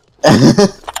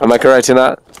 Am I correct in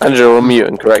that? Angela, unmute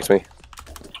and correct me.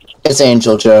 It's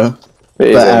Angel Joe. It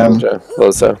is But, Angel Joe.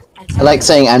 Also. I like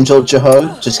saying Angel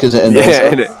Joe just because it annoys Yeah,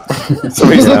 her. innit? Some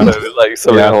reason I know it, like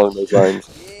something along those lines.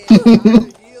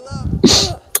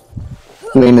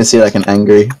 I'm going to see like an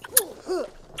angry.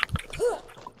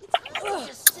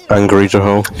 Angry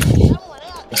Joe.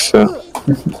 Shit.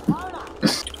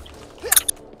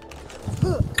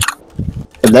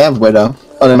 If they have Widow.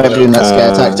 Oh, they might be doing that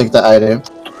scare tactic that I do.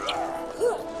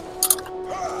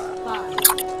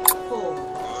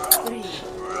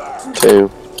 2,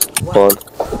 1.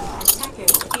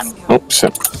 Oh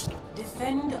shit.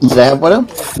 Do they have Widow?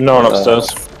 No one upstairs.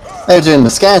 They're doing the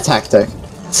scare tactic.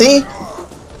 See?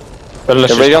 They're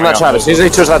Get ready on that trap. As soon as they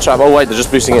touch that trap, oh wait, they're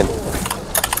just boosting in.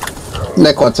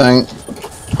 Necl tank.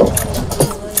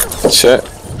 Shit.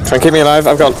 Try and keep me alive.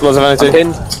 I've got loads of energy.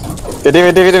 Pinned. Get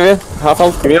David. Half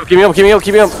health. Keep me up, keep me up, keep me up,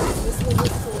 keep me up.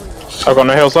 I've got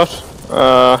no heals left.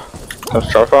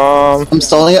 Let's try farm. I'm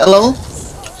stalling it a little.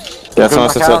 Yeah, Coming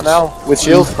it's back out now with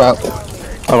shield. Crap.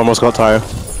 I've almost got Tyre.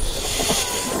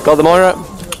 Got the Moira.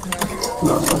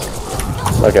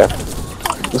 Okay.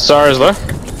 The star is low.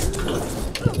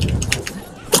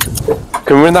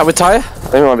 Can we win that with Tyre? I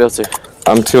think we might be able to.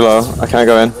 I'm too low. I can't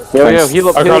go in. Yo, heal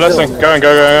up, Okay, heal up, listen. heal up.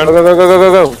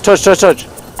 Go. Go. Touch.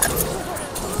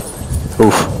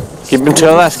 Oof. Keep him to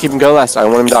the left, keep him go left. I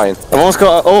don't want him dying. I've almost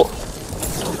got. Oh!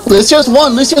 Lucio's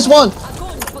one.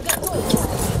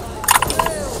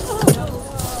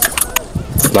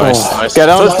 Nice. Get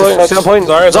on! Touch point, set point.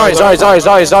 Sorry.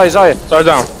 Sorry,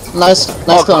 down. Nice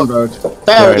clone, bro.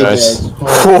 Very nice. Stay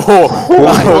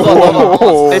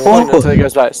point until it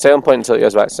goes back. Stay on point until it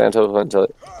goes back. Stay on point until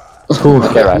it.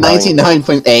 Okay, right.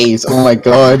 99.8. Oh my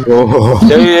god. Yo.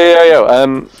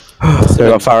 They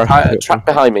got Farah. Trap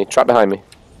behind me.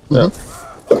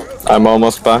 I'm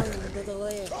almost back.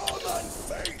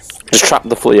 Just trap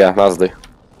the full. Yeah, that'll do.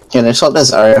 Yeah, they shot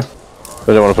this area.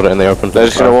 They don't want to put it in the open. They're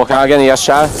just gonna walk out again. Yes,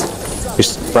 Chad.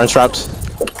 He's branch trapped.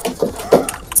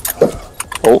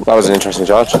 Oh, that was an interesting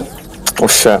charge. Oh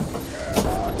shit.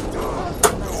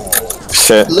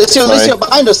 Shit. Lucio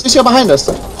behind us.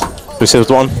 Lucio's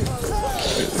one.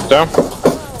 Down.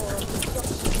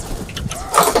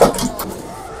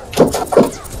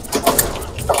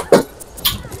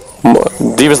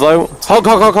 Diva's low. Hog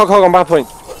on bad point.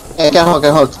 Yeah, get hog.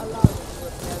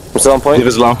 I'm still on point.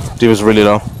 Diva's low. Diva's really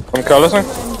low. I'm listening.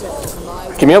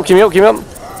 Keep me up.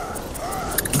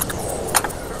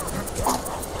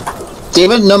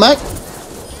 David, no mech.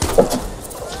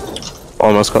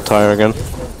 Almost got Tyre again.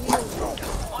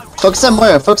 Focus on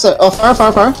where? Oh,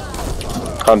 far.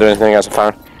 Can't do anything as a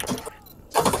fan.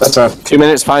 That's right. 2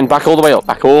 minutes, fine. Back all the way up.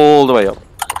 I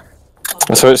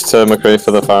switched to McCree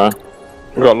for the fire.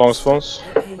 We've got long spawns.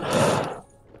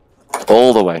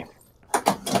 All the way.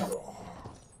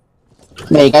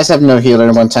 Yeah, you guys have no healer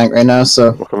in one tank right now,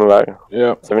 so. We're coming back.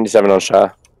 Yeah. 77 on Shah.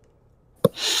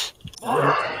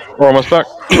 We're almost back.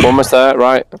 Almost there,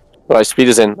 right. Right, speed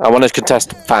us in. I want to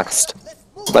contest fast.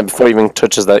 Like before he even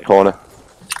touches that corner.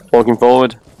 Walking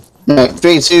forward. Right,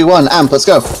 3, 2, 1, amp, let's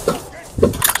go.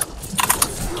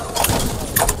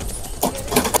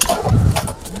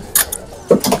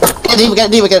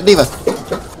 Get Diva.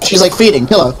 She's like feeding,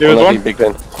 kill her. Here's one. Big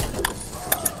pin.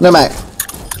 No mech.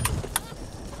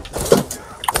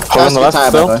 Hold on the left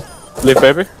still. Leave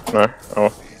baby? No. Oh.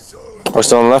 We're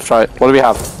still on the left, right. What do we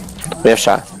have? We have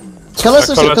Shah. Kill us,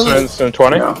 Lucio. In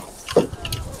 20.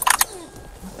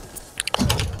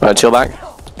 Right, chill back.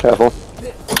 Careful.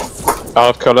 I'll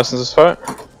have coalescence this fight.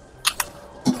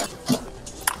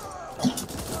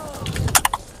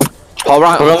 Paul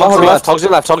right, Togs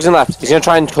in left. He's gonna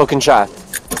try and hook and Shah.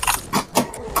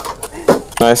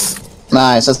 Nice.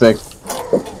 Nice, that's big.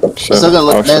 Shit. Still gonna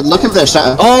look, Oh, they're shit. looking for their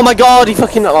shot. Oh my god, he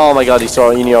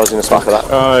saw it. You knew I was gonna smack at that.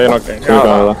 Oh, you're not getting Can we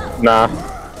go there? Nah.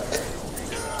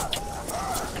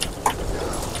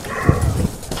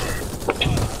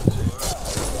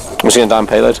 I'm just gonna damn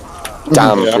payload.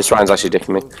 Damn, Yeah. this Ryan's actually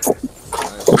dicking me.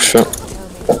 Oh shit.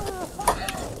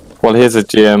 Well, here's a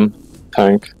GM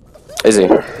tank. Is he?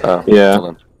 Oh, Yeah. hold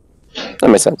on. That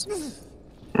makes sense.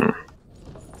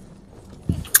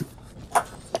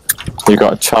 You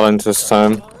got a challenge this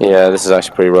time. Yeah, this is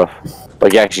actually pretty rough.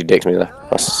 Like, he actually dicks me there.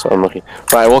 That's so unlucky.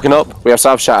 Right, walking up. We have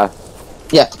South Shatter.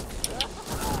 Yeah.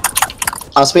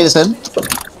 I'll speed us in.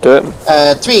 Do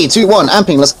it. 3, 2, 1,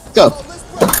 amping, let's go.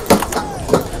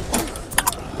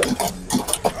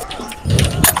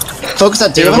 Focus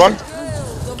at Here's Diva. one.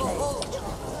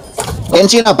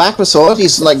 Genji in our back with sword,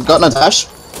 he's like got no dash.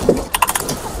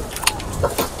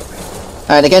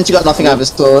 Alright, Genji got nothing out of his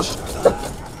sword.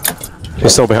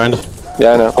 He's still behind.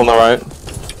 Yeah, I know. On the right.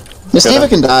 Miss Diva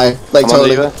can die, like I'm on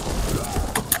totally. Diva.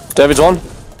 David's one.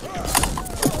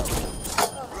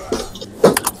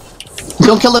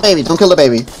 Don't kill the baby. Don't kill the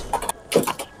baby.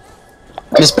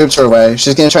 I just booped her away.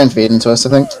 She's gonna try and feed into us, I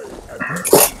think.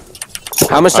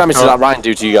 How much damage did that Ryan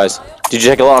do to you guys? Did you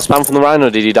take a lot of spam from the Ryan, or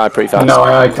did he die pretty fast? No,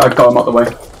 I got him out the way.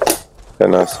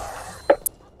 Very nice.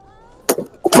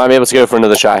 Might be able to go for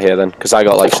another shot here then, because I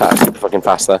got like shot super fucking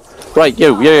fast there. Right,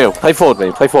 yo. Play forward,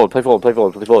 mate. Play forward. I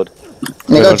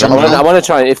want to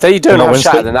try. If they don't have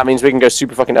shot, then that means we can go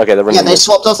super fucking. Okay, they're running. Yeah, they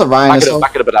swapped off the Ryan.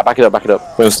 Back it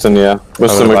up. Winston, yeah.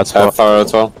 Winston with Farah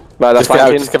as well. Right, that's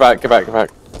fine. Just get back.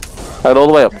 All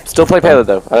the way up. Still play payload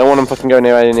though. I don't want them fucking going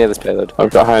anywhere near this payload.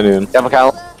 I've got high noon. Yeah,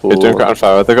 Cal. They're doing great on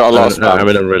Farah. They've got a lot of spam. I'm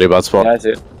in a really bad spot. Yeah, I see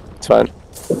it. It's fine.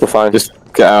 We're fine. Just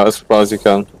get out as far as you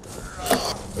can.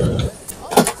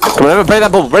 Come on, break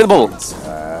that bubble. Break the bubble.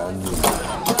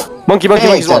 Monkey.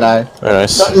 Hey, Deadeye. Very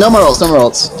nice. No more ults.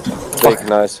 Big,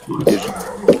 nice. Huge.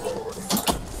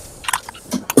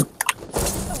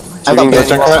 I got Get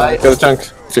the chunk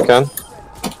if you can.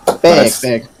 big.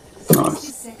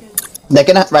 They're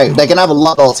gonna have a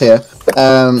lot of ult here.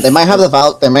 They might have the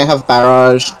Valk, they may have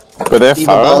Barrage. But they have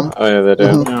Farah? Oh yeah, they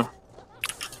do. Yeah.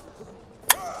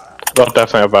 They'll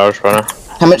definitely have barrage by now.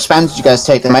 How much spam did you guys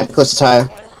take? They might be close to tire.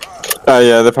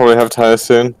 Yeah, they probably have tires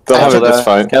soon. They'll have it this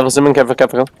fight. Careful, Simon. Careful.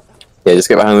 Yeah, just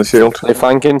get behind the shield. Are they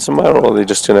flanking somewhere, or are they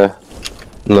just gonna...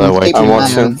 No, wait. I'm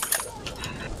watching.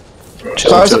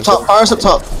 Fire's up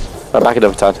top. Right, back it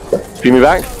up, Tad. Speed me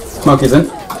back. Monkey's in.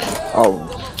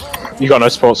 You got no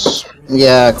sports.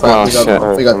 Yeah, crap,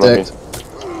 Oh, we got unlucky. dicked.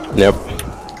 Yep.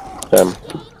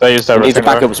 They used We need to everything.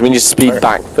 back up, so we need to speed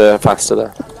back for faster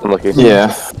there. Unlucky.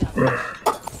 Yeah.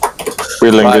 We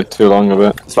lingered too long a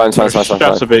bit. It's fine.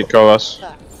 That's a beat, Colas.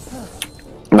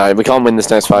 No, we can't win this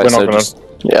next fight, We're so not gonna. just...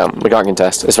 Yeah, we can't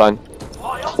contest. It's fine.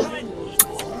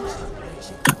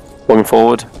 Walking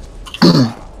forward.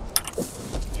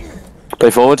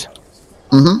 Play forward.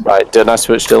 Right, do a nice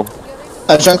switch still.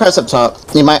 Junkrat's up top.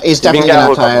 He's definitely get gonna have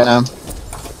out tire now.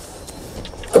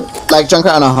 Like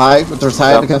Junkrat on a high with the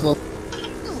retire, be careful.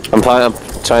 I'm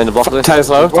trying to block this. Tires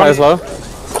low.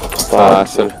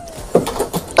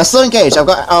 I still engaged, I've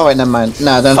got. Oh, wait, never mind.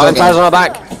 No, don't Tires engage. on our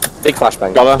back. Big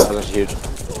flashbang. Got her. That's huge.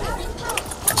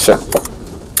 Shit.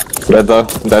 Dead though.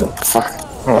 Dead. Fuck.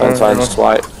 Fine, just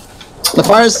white. The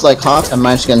fire's like hot and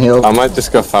mine's getting healed. I might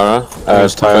just go Farah.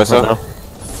 Tires right now.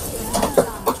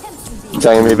 Is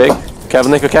that gonna be big?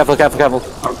 Careful, Nico. Careful. Carefully.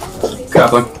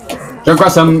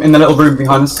 Junkrat's in the little room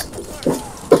behind us.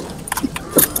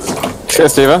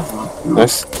 Shit, Steva.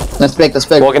 Nice. That's big.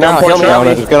 Walking out. Kill me. Get on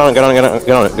it. Get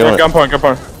on it.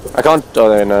 Gunpoint. I can't. Oh,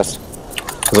 there, nice.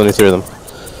 There's only 3 of them.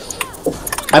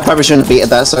 I probably shouldn't have beaten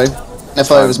that, sorry. I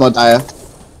thought it was more dire.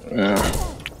 Yeah.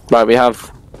 Right, we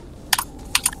have.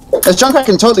 This Junkrat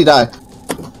can totally die.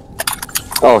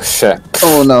 Oh shit.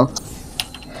 Oh no.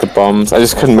 The bombs. I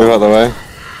just couldn't move out of the way.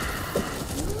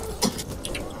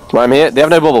 Right, I'm here. They have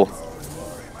no bubble.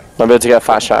 I'm able to get a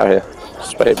fast shot out here.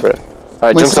 Just wait for it. Alright,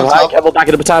 jump Winston on high. top. Careful, back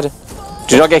it up a tad.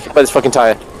 Do not get hit by this fucking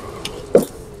tire. Get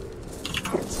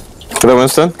that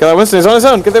Winston. He's on his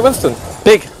own. Get that Winston.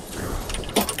 Big.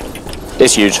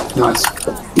 It's huge. Nice.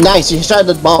 Nice, you shot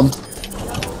the bomb.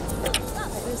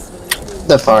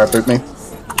 The fire broke me.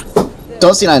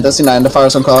 Don't C9, the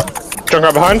fire's on call.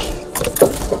 Junkrat behind.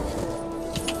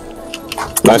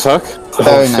 Nice hook.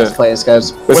 Very Oh, nice shit. plays,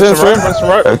 guys. Winston Winston through.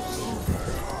 right.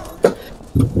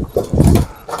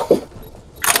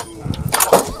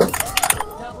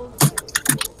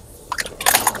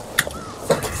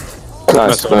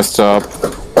 Nice job.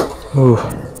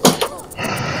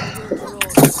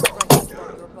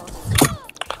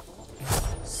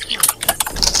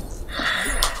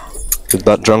 Did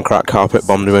that Junkrat carpet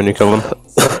bomb do when you kill them?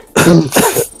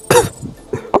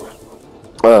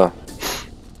 Oh.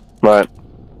 Right.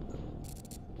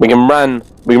 We can run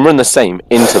the same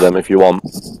into them if you want.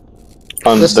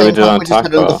 On The that we same did on time we just attack.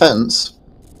 had on But defense.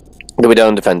 That we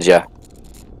don't defend, yeah.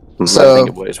 I So- think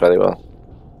it works very well.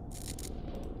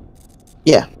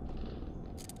 Yeah.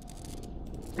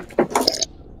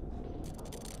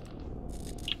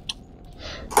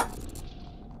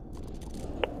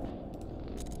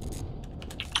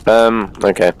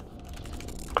 Okay.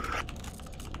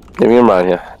 Maybe I'm right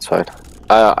here, it's fine.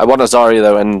 I want a Zarya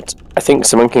though, and I think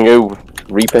someone can go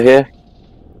Reaper here.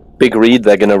 Big Reed,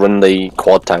 they're gonna run the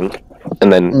quad tank,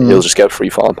 and then he'll just get free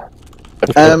farm.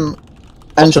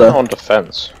 Angela, On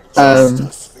defense.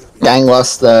 Gang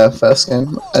lost the first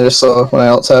game. I just saw when I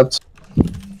alt-tabbed.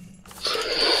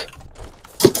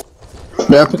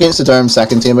 They're up against the Durham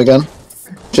second team again,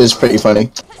 which is pretty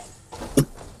funny.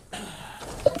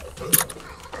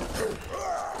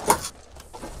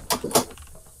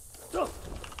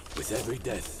 With every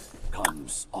death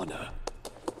comes honor.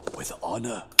 With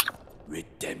honor,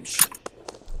 redemption.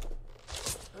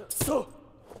 You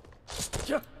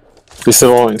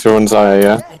still want me to run Zaya,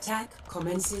 yeah? Attack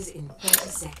commences in 30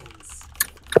 seconds.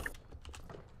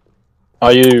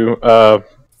 Are you,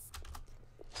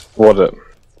 what it?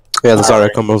 Yeah, the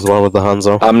Zarya combo as well with the hands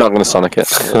on. I'm not going to Sonic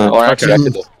it. Or actually, I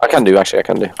can do. Actually, I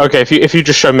can do. Okay, if you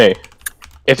just show me.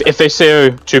 If they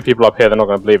see two people up here, they're not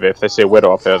going to believe it. If they see a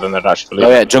widow up here, then they'd actually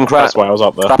believe it. Oh yeah, Junkrat. That's why I was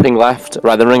up there. Trapping left.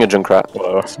 Right, the ring of Junkrat.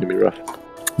 Whatever. It's going to be rough.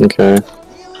 Okay.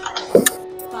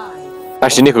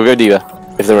 Actually, Nico, go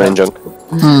Diva. If they're in Junk.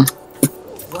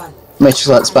 Matrix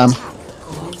light spam.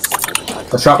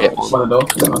 The trap Yeah. by the door.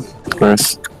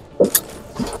 Nice.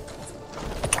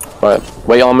 Right,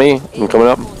 wait on me. I'm coming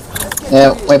up.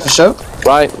 Yeah, wait for show.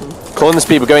 Right, calling the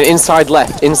speed. We're going inside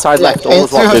left. Inside left. In Always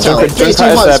through watch. hotel. Junkrat Speed is through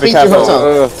there, hotel. be Speed through careful.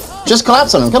 hotel. Just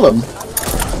collapse on him. Kill him.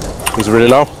 He's really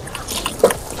low.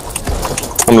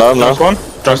 I'm low, Nice no. one.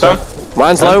 Junk's down.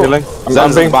 Ryan's low. Healing.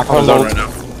 Zen's being back on zone right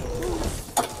humbled. now.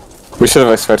 We should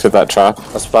have expected that trap.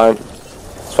 That's fine.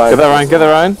 It's fine. Get that Ryan, get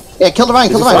that Ryan. Yeah, kill the Ryan.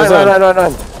 Kill the Ryan.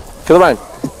 Ryan. Kill the Ryan.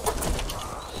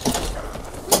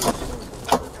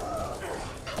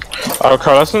 Oh,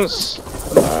 Coalescence.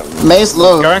 Maze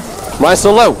low. Going. Ryan's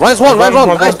still low. Ryan's one. Ryan's one.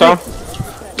 One's down.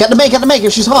 Get the make. Get the make.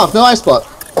 If she's half, no eye spot.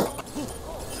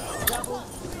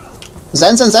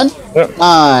 Zen. Yep.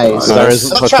 Nice. There is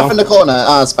Got trap in the corner.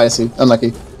 Ah, spicy.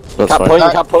 Unlucky. That's Cap fine. point.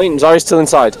 Cap point. Zari's still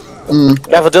inside.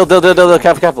 Careful. Dill.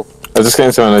 Careful. I'm just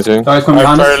getting some energy. Guys, come I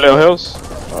have behind very us. little heals.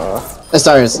 It's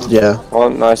Darius. Yeah. Oh,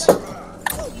 nice.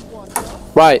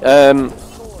 Right.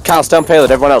 Cal, stay on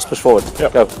payload. Everyone else, push forward.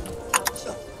 Yep. Go.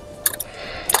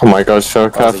 Oh my god, so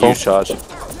That was a careful. huge charge.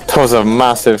 That was a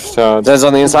massive charge. Zen's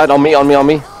on the inside. On me.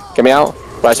 Get me out.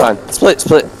 Right, it's fine. Split.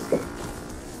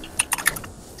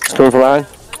 It's coming from behind.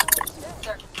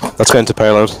 Let's get into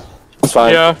payload. It's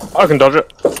fine. Yeah, I can dodge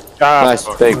it. Ah, Nice.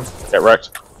 Big. Get wrecked.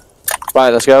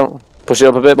 Right, let's go. Push it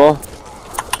up a bit more.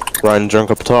 Ryan Junk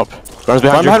up top. Ryan's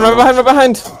behind Run you.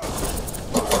 behind.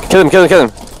 Kill him.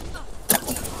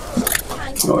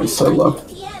 Oh, he's so low.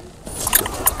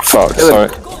 Fuck, Kill him.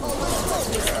 sorry.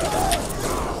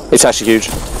 It's actually huge.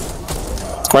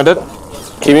 Ryan dead.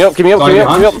 Keep me up.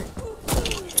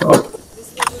 Oh,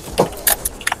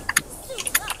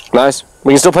 Nice.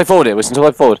 We can still play forward here. I need to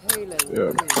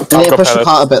push the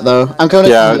cart a bit though. I'm going to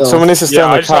Yeah, heal. someone needs to stay Yeah,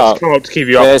 on I the just have cart. to come up to keep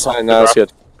you up. Yeah, it's fine. No, that's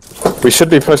good. We should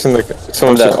be pushing the.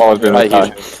 Someone should always be on the Right,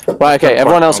 cart. huge. Right, okay.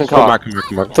 Everyone else in Come cart.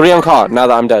 back. 3 on cart. Now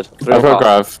that I'm dead. 3 I've on got cart.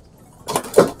 Grav.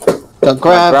 Go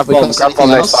grab. Grab we one. can't see Grab anything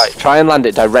one next else. fight. Try and land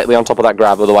it directly on top of that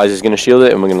grab. Otherwise, he's going to shield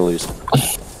it and we're going to lose.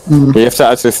 We have to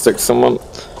actually stick someone.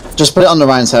 Just put it on the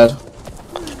Ryan's head.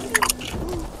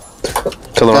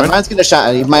 Kill the Yeah, Ryan. Ryan's gonna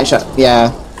shatter. He might shatter.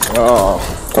 Yeah. Oh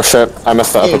shit, I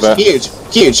messed that up a bit.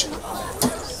 Huge.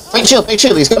 Big shield.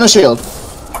 He's got no shield.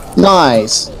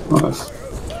 Nice. nice.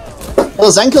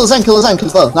 Kill Zen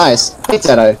as well. Nice. Big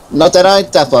Deadeye. Not Deadeye,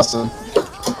 Death Blossom.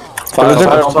 Fire.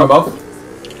 From above.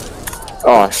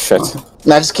 Oh shit.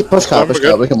 Nah, just keep push cart. We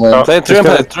can win. Play 3 on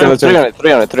Just it. 3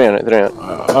 on it.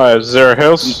 I have 0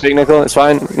 heals. Big Nickel, it's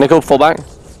fine. Nickel, fall back.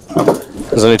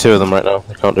 There's only 2 of them right now.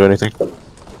 I can't do anything.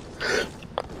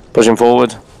 Pushing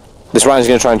forward. This Ryan's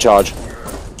going to try and charge.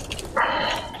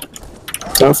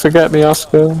 Don't forget me,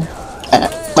 Oscar.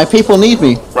 My people need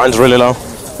me. Ryan's really low.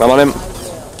 I'm on him.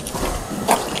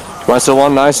 Ryan's still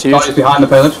one. Nice, huge. Guys, he's behind the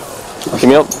payload. Keep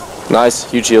me up. Nice,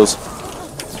 huge heals.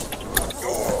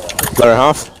 They're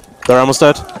half. They're almost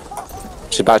dead.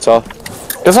 She's backed off.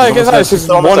 Get out, she's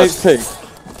 1 HP.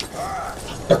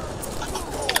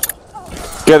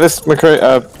 Get this McCree,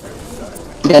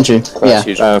 Gentry. That's Yeah.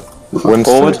 huge. Winston.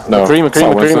 Forward. No, it's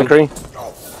not Winston. McCree.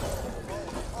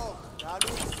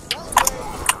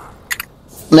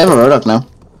 Never Rodok now.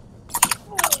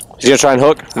 He's going to try and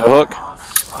hook. No hook.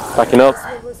 Backing up.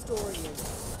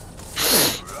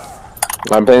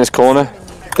 I'm playing this corner.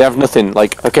 They have nothing.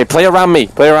 Like, okay, play around me.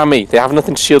 They have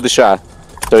nothing to shield the shot.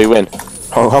 So we win.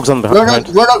 Hogs on behind.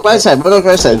 Rodok right side.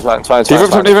 It's fine.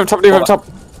 Leave up top.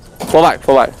 Fall back.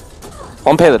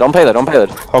 On payload.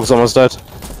 Hogs almost dead.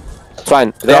 It's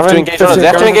fine. They have to engage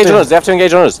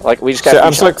on us. Like, we just get.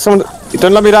 I'm just like, someone.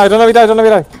 Don't let me die.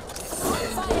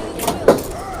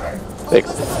 Big.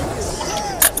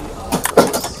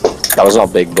 That was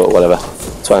not big, but whatever.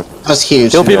 It's fine. That's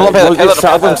huge. Kill people on payload. You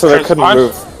shot them so they couldn't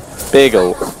move. Big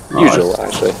or usual,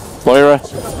 actually. Moira.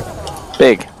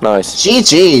 Big. Nice.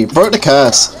 GG. Broke the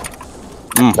curse.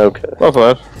 Okay. Well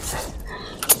played.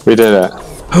 We did it.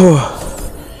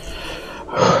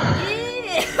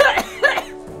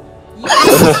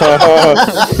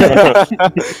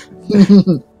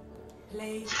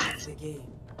 Play the game.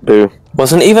 Boo.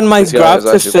 Wasn't even my This guy grab is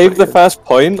to actually save the pretty first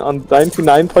point on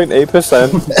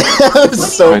 99.8%. That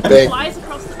was so big. Flies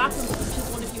across the map and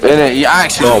punches one of you Innit? You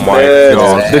actually. Oh my murdered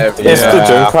God. everyone.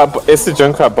 It's the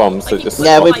Junkrat bombs that just.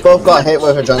 Yeah, we both got hit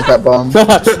with a Junkrat bomb.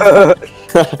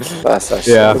 That's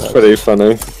actually. Yeah, it's pretty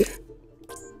funny.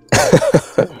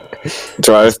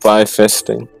 Drive-by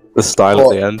fisting. The style at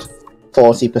the end.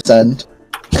 40%.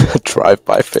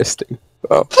 Drive-by fisting.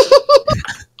 Oh.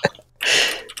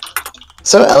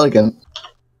 So elegant.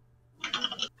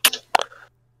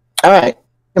 Alright,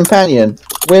 companion.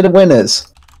 We're the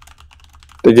winners.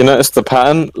 Did you notice the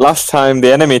pattern? Last time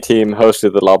the enemy team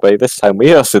hosted the lobby. This time we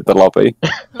hosted the lobby.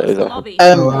 Who's the lobby?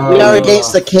 We are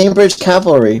against the Cambridge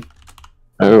Cavalry.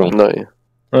 Oh No. Okay.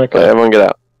 Right, everyone get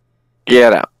out.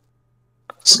 Get out.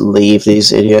 Just leave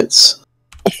these idiots.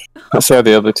 Let's see how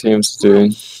the other team's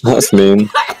doing. That's mean.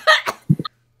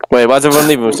 Wait, why's everyone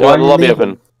leaving? We still got the lobby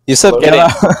open. You said Get get in.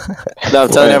 out. No, I'm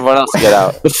telling everyone else to get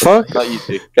out. The fuck? Not you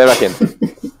two. Get back in.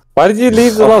 Why did you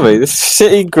leave the lobby? This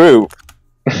shitty group.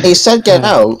 He said get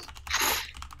out.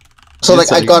 So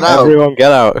like I got out. Everyone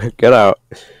get out. Get out.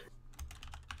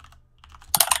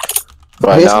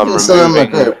 Right, Who's now I'm still in my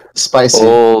removing group? Spicy.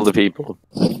 all the people.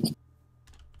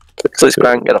 So it's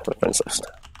Grant, get off my friends list.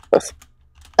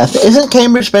 Isn't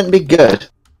Cambridge meant to be good?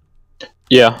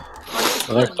 Yeah.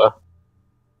 I think so.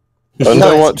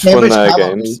 Underwatch it's won Cambridge their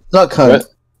Cavalry. games. Not current.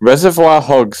 Reservoir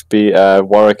Hogs beat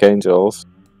Warwick Angels.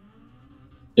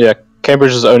 Yeah,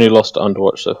 Cambridge has only lost to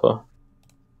Underwatch so far.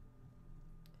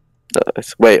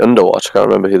 Wait, Underwatch, I can't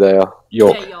remember who they are.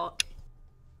 York. Yeah, York.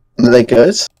 Are they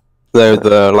good? They're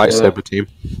the lightsaber team.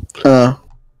 I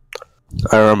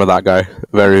remember that guy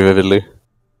very vividly.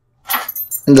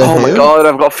 Oh my god,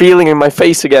 I've got a feeling in my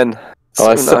face again.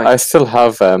 Oh, So I nice. still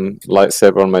have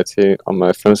lightsaber on my team on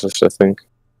my friends list, I think.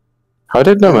 How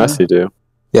did No Mercy do?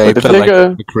 Yeah, he Where did played they like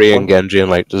go? the Korean Genji and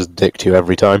like just dicked you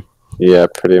every time. Yeah,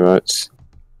 pretty much.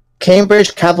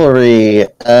 Cambridge Cavalry.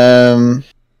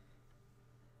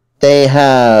 They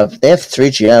have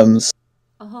 3 GMs.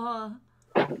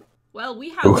 Well, we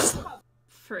have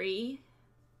 3.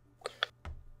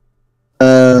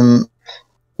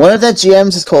 One of their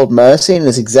GMs is called Mercy and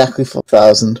is exactly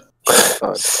 4,000.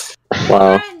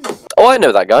 Wow. Oh, I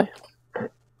know that guy.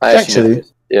 I Actually. know.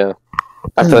 Yeah.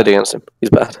 I played against him. He's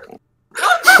bad.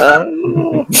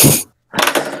 No,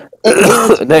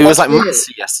 he was like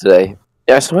Massey yesterday.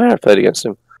 Yeah, I swear I played against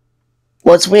him.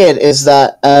 What's weird is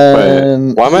that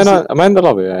Wait, why am I not? Am I in the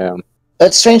lobby? I am.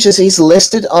 What's strange is he's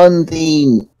listed on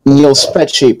the NUEL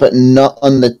spreadsheet, but not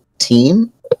on the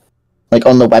team, like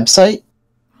on the website.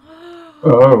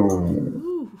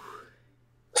 Oh.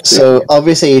 So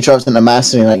obviously he drops into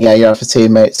master and like, yeah, you're off a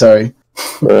teammate. Sorry,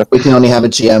 we can only have a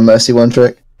GM. Mercy one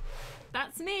trick.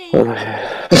 That's me.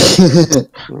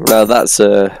 No, that's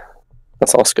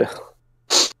Oscar.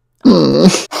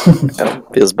 Yeah,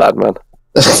 feels bad, man.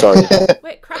 Sorry.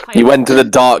 Wait, crap! You went to the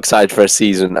dark side for a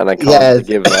season, and I can't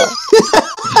forgive that.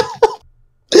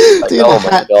 Dude, oh I my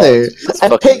had God, to. that's I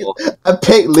fucking awful.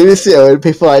 picked Lucio, and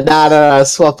people are like, nah,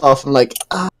 swap off. I'm like,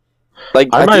 ah. Like,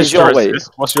 I I managed think to wait,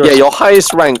 resist. What's yours? yeah, your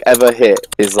highest rank ever hit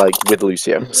is like with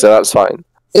Lucio, so that's fine.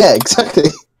 Yeah, exactly.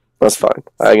 That's fine.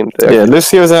 I can. Yeah,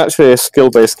 Lucio is actually a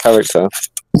skill-based character.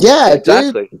 Yeah,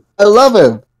 exactly. dude, I love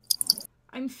him.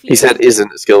 He said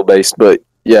isn't skill based, but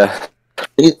yeah.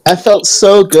 I felt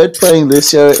so good playing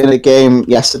Lucio in a game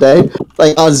yesterday.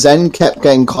 Like, our Zen kept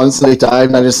getting constantly died,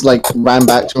 and I just, like, ran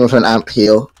back to him with an amp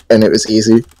heal, and it was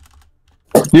easy.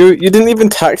 You didn't even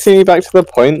taxi me back to the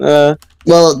point.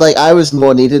 Well, like, I was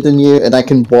more needed than you, and I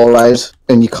can wall ride,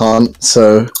 and you can't,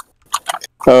 so...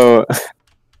 Oh.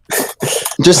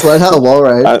 Just learn how to wall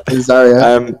ride in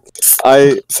Zarya.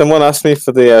 Someone asked me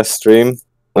for the stream,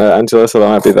 Angela, so that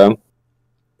might be them.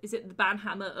 Is it the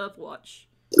Banhammer Overwatch?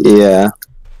 Yeah.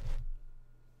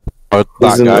 Oh,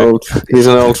 He's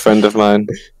an old friend of mine.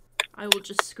 I will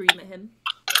just scream at him.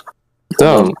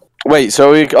 Don't. Wait,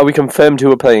 so are we confirmed who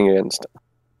we're playing against?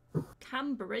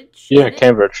 Cambridge? Yeah,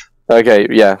 Cambridge. Okay,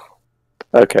 yeah.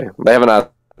 Okay, they haven't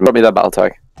got me that battle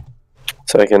tag.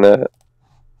 So I can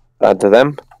add to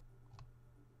them.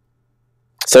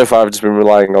 So far I've just been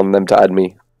relying on them to add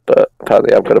me, but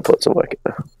apparently I've got to put some work in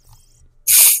there.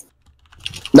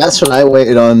 That's when I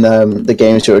waited on the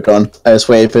games to have gone. I just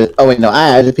waited for... Oh, wait, no,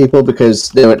 I added people because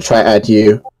they would try to add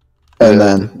you, and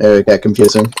then it would get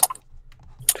confusing.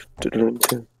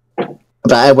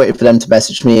 But I waited for them to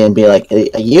message me and be like,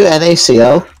 are you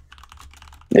NACL?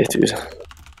 Yeah, dude.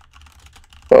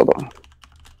 Hold on.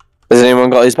 Has anyone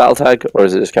got his battle tag, or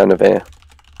is it just kind of here?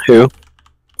 Who?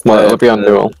 Well, it'll be on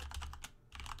NUEL.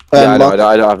 Yeah, I know,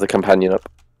 I don't have the companion up.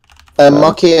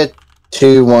 Makia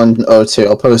 2102,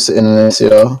 I'll post it in an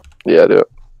ACO. Yeah, do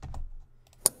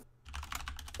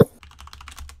it.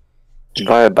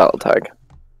 Via battle tag.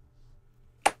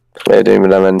 They don't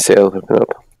even have NCL hooking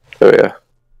up. There we go.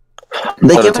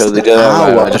 They I give us totally an did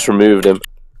that. hour. I just removed him.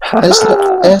 I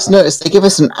just noticed they give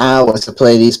us an hour to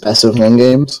play these best of 1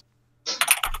 games.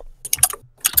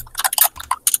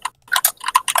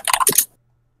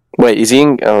 Wait, is he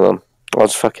in? Hold on. I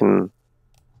was fucking.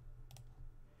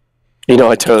 You know,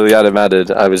 I totally had him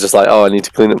added. I was just like, oh, I need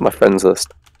to clean up my friends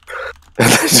list.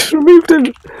 And I just removed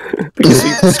him because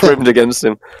he scrimmed against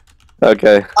him.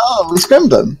 Okay. Oh, we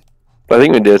scrimmed them. I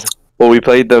think we did. Well, we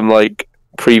played them like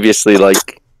previously,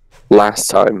 like last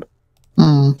time.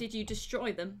 Did you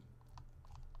destroy them?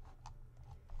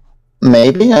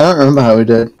 Maybe? I don't remember how we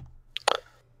did.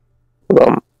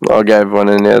 I'll get everyone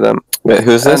in here then. Wait,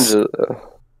 who's this?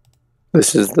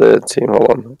 This is the team. Hold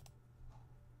on.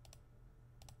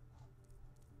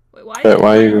 Wait,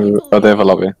 why Are you? Oh, they have a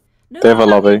lobby. No, They have a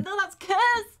lobby. No, that's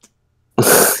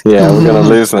cursed. Yeah, we're gonna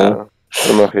lose now.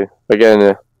 Unlucky. We're getting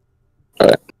here.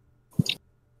 Alright.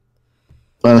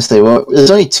 Honestly,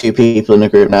 there's only 2 people in the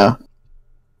group now.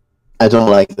 I don't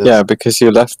like this. Yeah, because you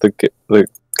left the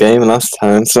game last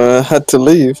time, so I had to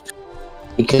leave.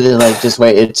 You could have like just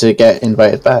waited to get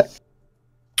invited back.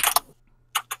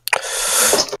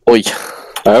 Oi.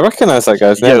 I recognise that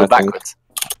guy's name. Yo, I think. backwards.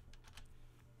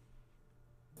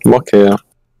 Okay.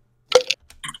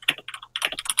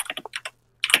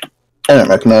 I don't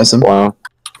recognise him. Wow.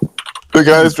 The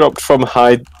guy's dropped from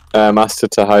high master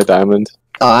to high diamond.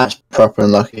 Oh, that's proper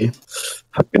unlucky.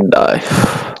 Fucking die.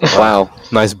 Wow.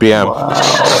 Nice BM.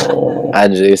 Wow.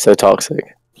 Angie is so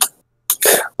toxic.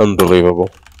 Unbelievable.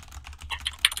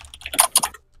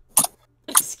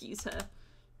 Excuse her.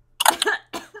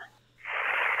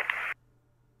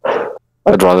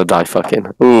 I'd rather die fucking.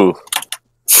 Ooh.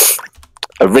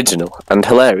 Original and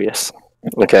hilarious.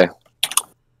 Okay.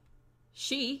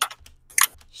 She.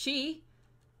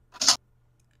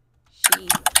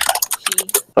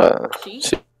 Oh,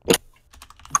 She.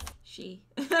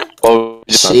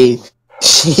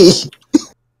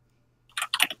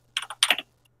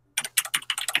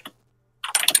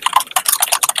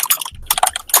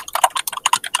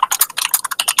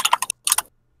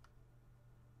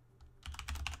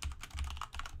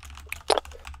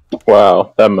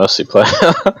 Wow, that Mercy player.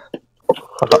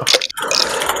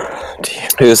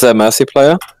 Who's that Mercy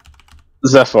player?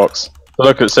 Zefox.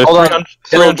 Look at so Hold on.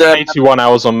 381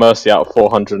 hours on Mercy out of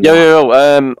 400.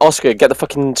 Yo, Oscar, get the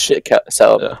fucking shit set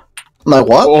up. Yeah. Like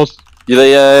what? You're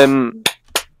the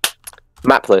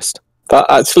map list. That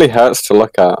actually hurts to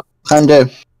look at. Can do.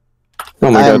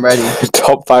 Oh my I god. am ready.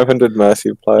 Top 500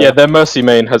 Mercy player. Yeah, their Mercy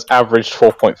main has averaged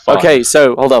 4.5. Okay,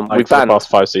 so hold on. like, We've for the banned past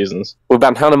 5 seasons.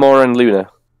 Hannah and Luna.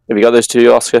 Have you got those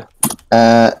two, Oscar?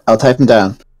 I'll type them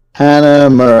down. Hannah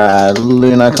Murad,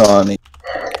 Luna Colony,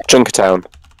 Junkertown.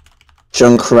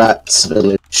 Junkrat's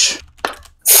Village.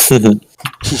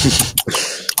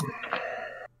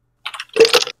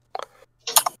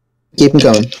 Keep them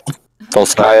going.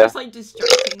 Volskaya. It's like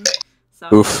distracting. So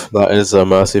Oof, that is a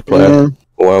Mercy player. Mm.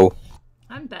 Wow.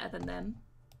 I'm better than them.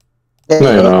 No,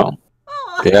 you're not.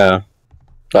 Oh. Yeah.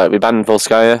 Right, we banned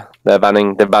Volskaya.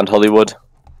 They've banned Hollywood.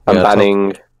 I'm Yeah,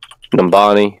 banning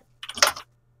Numbani.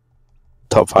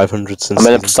 Top 500 since I'm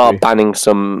gonna season start 3. banning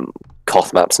some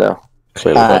Koth maps now.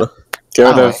 Clearly Uh, better. Get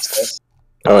rid Oh, of.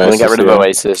 I'm gonna get rid of yeah.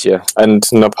 Oasis, yeah. And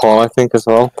Nepal, I think, as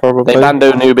well, probably. They banned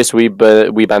Anubis, we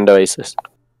banned Oasis.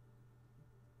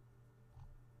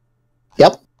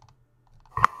 Yep.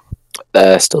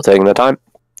 They're still taking their time.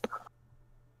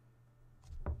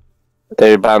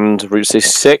 They banned Route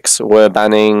 66, we're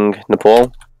banning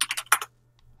Nepal.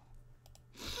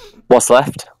 What's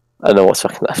left? I don't know what's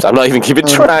fucking left. I'm not even keeping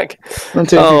track. 1,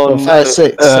 2, 3, Oh, 4, 5,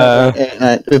 6, 7, 8,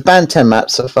 9. We've banned 10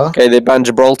 maps so far. Okay, they banned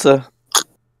Gibraltar.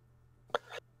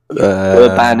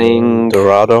 We're banning...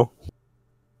 Dorado.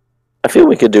 I feel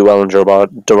we could do well in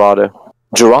Dorado.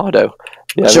 Gerardo?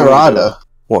 Yeah, Gerardo.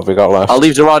 What have we got left? I'll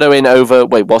leave Dorado in over...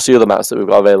 Wait, what's the other maps that we've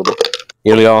got available?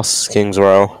 Ilios, Kings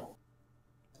Row.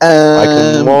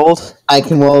 Iconwald.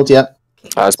 Iconwald, yep.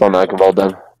 Let's ban Iconvold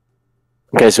then.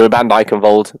 Okay, so we banned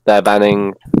Iconvold. They're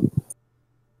banning...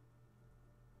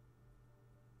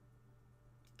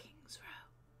 Kings Row.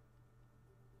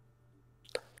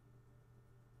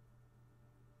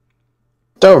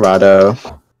 Dorado.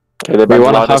 Okay, they banned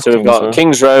wanna Dorado, have so we've got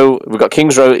Kings Row. Kings Row, we've got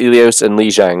Kings Row, Ilios, and Li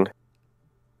Zhang.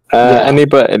 Yeah. Any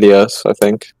but Ilios, I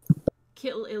think.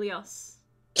 Kill Ilios.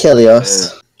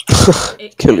 Kilios.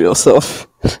 Kill yourself.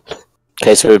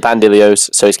 Okay, so we banned Ilios,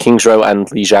 so it's Kings Row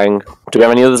and Li Zhang. Do we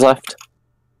have any others left?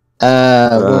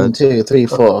 1, 2, 3,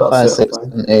 4, 5, That's it, 6,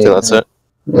 fine. 7, 8. So that's it.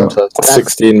 Yeah. That's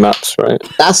 16 maps, right?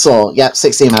 That's all. Yep,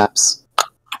 16 maps.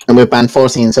 And we've banned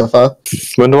 14 so far.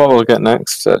 Wonder what we'll get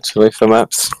next, actually, for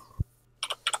maps.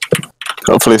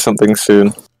 Hopefully something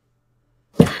soon.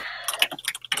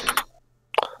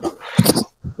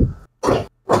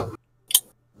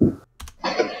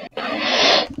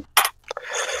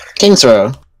 King's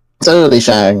Row. Totally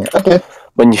Shang. Okay.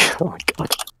 When you, oh my god.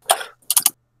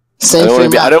 Same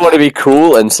I don't want to be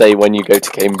cool and say when you go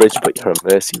to Cambridge, but you're a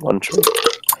Mercy one trick.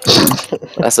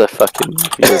 That's a fucking.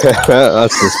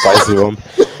 That's a spicy one.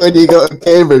 When you go to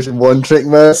Cambridge, one trick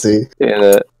mercy.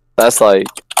 Yeah, that's like.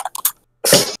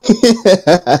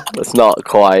 That's not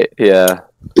quite. Yeah,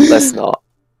 that's not.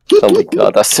 Oh my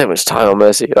god, that's so much time on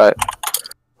Mercy, right?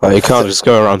 Well, you can't just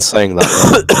go around saying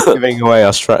that. Though. Giving away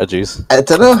our strategies. I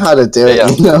don't know how to do it, Yeah.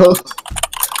 you know?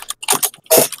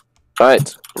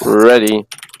 Right, ready,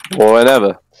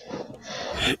 whenever.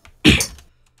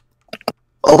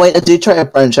 Oh wait, I do try to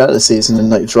branch out this season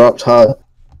and like dropped hard.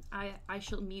 I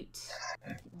shall mute.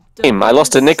 I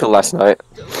lost to Nacl last night.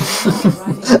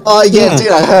 Oh yeah, dude,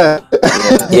 I heard.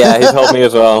 Yeah, he told me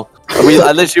as well.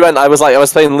 I literally went. I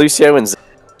was playing Lucio and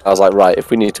I was like, right,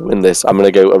 if we need to win this, I'm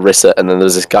gonna go Orisa. And then there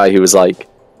was this guy who was like,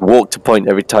 walked to point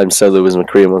every time solo was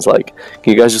McCree and was like,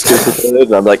 can you guys just go to third?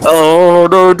 And I'm like, oh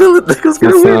no, Nickel's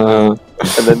gonna win.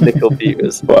 And then Nacl beat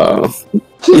us. Wow.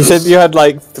 You said you had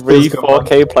like 3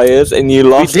 4K players and you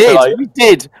lost. We did. Like... We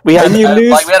did. We had you lose?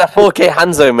 like we had a 4K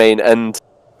Hanzo main and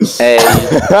a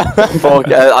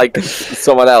 4K like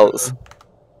someone else.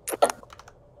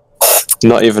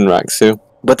 Not even Raxu.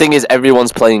 But thing is,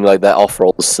 everyone's playing like their off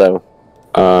rolls, so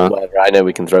whatever. I know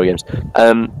we can throw games.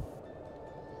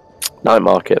 Night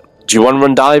market. Do you want to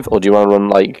run dive or do you want to run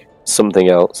like something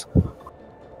else?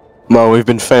 Well, we've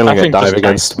been failing at dive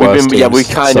against worse teams. Yeah, we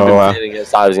kind of been failing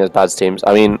against dives against bad teams.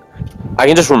 I mean, I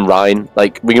can just run Rhine.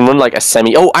 Like we can run like a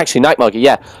semi. Oh, actually, night market.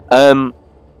 Yeah.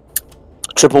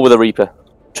 Triple with a Reaper.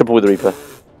 Triple with a Reaper.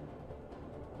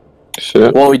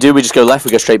 Shit. What we do, we just go left.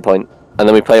 We go straight point, and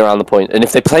then we play around the point. And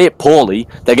if they play it poorly,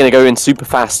 they're going to go in super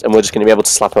fast, and we're just going to be able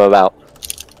to slap them about.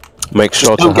 Make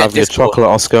sure to have your chocolate,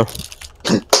 Oscar.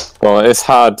 Well, it's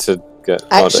hard to get.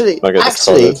 Actually,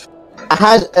 I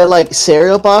had a like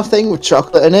cereal bar thing with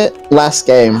chocolate in it last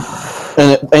game,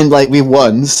 and like we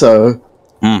won. So,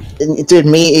 dude,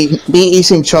 me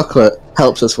eating chocolate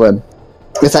helps us win.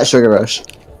 With that sugar rush.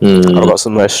 I've got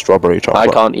some nice strawberry chocolate.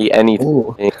 I can't eat anything.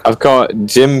 Ooh. I've got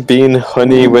Jim Bean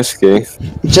honey whiskey.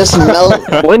 Just melt.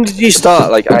 When did you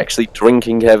start like actually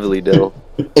drinking heavily, Dill?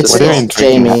 It's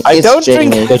Jamie. I don't Jamie.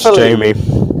 drink It's Jamie.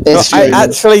 It's I Jamie.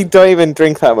 actually don't even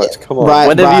drink that much. Come on. Right.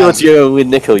 Whenever you're duo with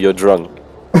Nickel, you're drunk.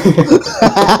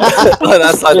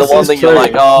 That's like the one thing you're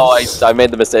like, oh, I made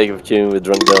the mistake of queuing with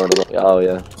drunk Dill, and I'm like, oh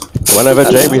yeah. Whenever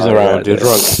Jamie's around, you're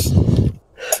drunk.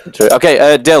 True.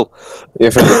 Okay, Dill.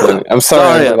 I'm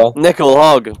sorry. Nickel,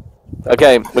 Hog.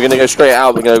 Okay, we're gonna go straight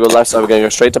out. We're gonna go left side. We're gonna go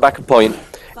straight to back of point.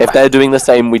 If they're doing the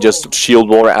same, we just shield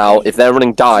war it out. If they're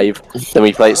running dive, then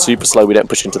we play it super slow. We don't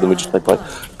push into them. We just play point.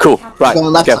 Cool. Right.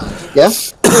 Going left Go. side. Yeah.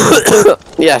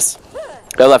 Yes.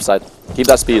 Go left side. Keep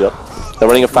that speed up. They're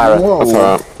running a Farah. That's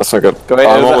alright. That's not good. Go ahead.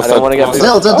 I don't want to get.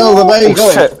 Dill, where are you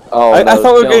going? Shit. Oh, I no,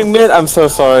 thought we were Dill. going mid. I'm so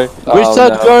sorry. We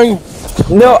said going.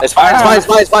 No, It's fine. It's fine. It's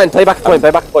fine. It's fine. Play back a point.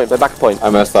 Play back a point. Play back a point. I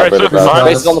messed up really Fine. bad.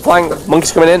 Bases on the flank.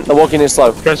 Monkeys coming in. They're walking in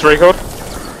slow. Against record.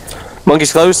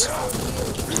 Monkeys close.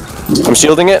 I'm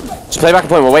shielding it. Just play back a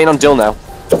point. We're waiting on Dill now.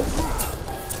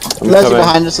 Mercy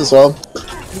behind us as well.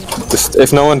 Just,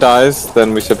 if no one dies,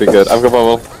 then we should be good. I've got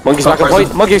bubble. Monkeys back on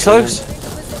point. Monkeys close.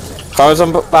 Powers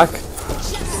on back.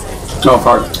 No,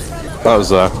 fuck. That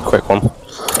was a quick one.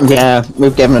 Yeah,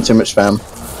 we've given her too much spam.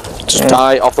 Just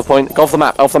die off the point. Go off the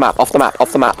map. Off the map. Off the map.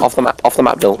 Off the map. Off the map. Off the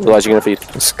map, Dill. Otherwise you're gonna feed.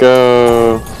 Let's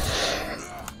go.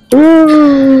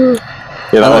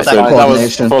 Yeah, that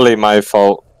was fully my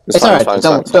fault. It's alright.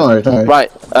 Don't worry.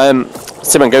 Right.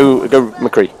 Simon, go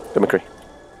McCree. Go McCree.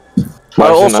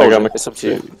 Also, it's up to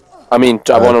you. I mean,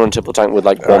 I want to run triple tank with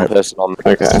like one person on.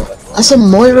 Okay. That's a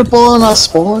Moira ball on our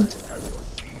spawn.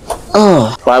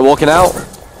 Oh. Right, walking out.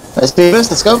 Let's do this.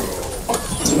 Let's go.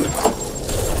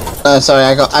 Sorry,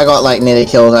 I got like nearly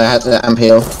killed. I had to amp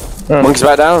heal. Monkey's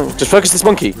back down. Just focus this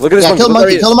monkey. Look at this monkey. Kill the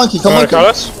monkey. Kill the monkey. Kill the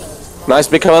monkey. Nice,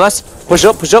 big coalesce. Push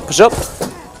up. Push up. Push up.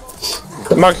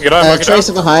 Monkey, get out.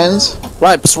 Tracer behind.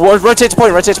 Right, rotate to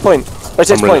point. Rotate to point.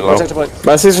 Rotate to point. Rotate to point.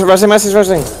 Message. Diva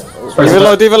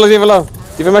low.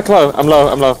 Diva Mac low. I'm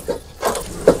low.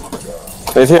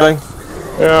 He's healing.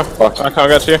 Yeah. Fuck. I can't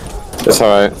get to you. It's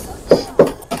alright.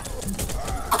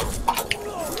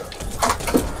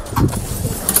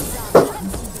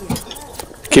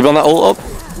 Keep on that ult up.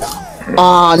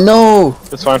 Ah, no.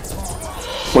 It's fine.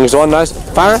 Monkey's one, nice.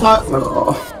 Fire.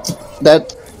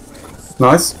 Dead.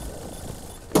 Nice.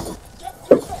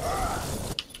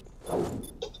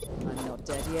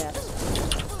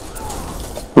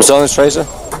 I'm Still on this Tracer?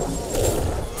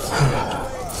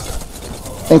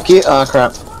 Thank you. Oh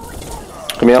crap.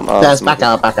 Come here. Oh, Guys, back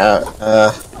out, back out.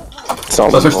 So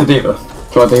I switch to Diva.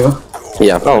 Try Diva.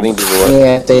 Yeah, I think Diva works.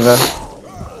 Yeah, Diva.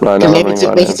 No, Can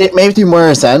maybe do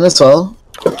more Zen as well.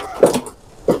 Yeah,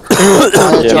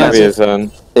 maybe a Zen.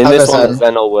 In this Zen. one,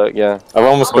 Zen will work, yeah. I've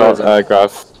almost got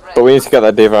Grav. But we need to get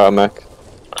that Diva out of mech.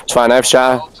 It's fine, I have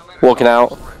Shatter. Walking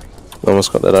out.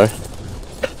 Almost got that though.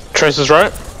 Tracer's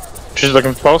right. She's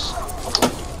looking for pulse.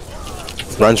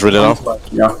 Ryan's really low.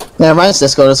 Yeah. Yeah, Ryan's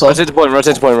Discord as well. Rotate to point,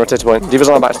 rotate to point, rotate to point. Diva's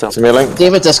on the back still. Send me a link.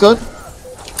 Diva Discord.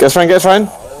 Get Ryan, get Ryan.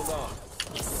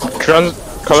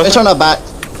 Switch on our back.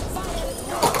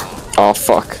 Oh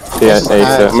fuck. Yeah,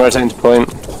 I'm rotating to point.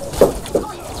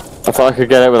 I thought I could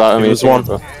get it without him. There's one.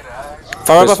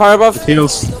 Fire above, fire above.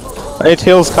 Heals. 8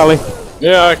 heals, Callie.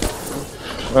 Yeah.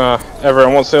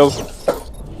 Everyone wants heals.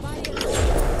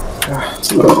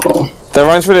 The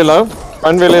Ryan's really low.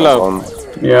 Ryan really low.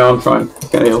 Yeah, I'm trying.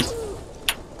 Get healed.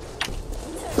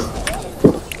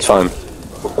 It's fine.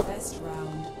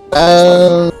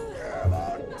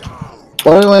 What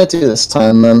do we want to do this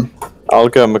time then? I'll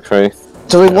go McCree.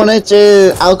 Do we want to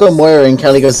do? I'll go Moira and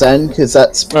Kelly go Zen because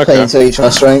that's playing to each of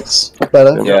our strengths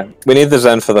better. Yeah, we need the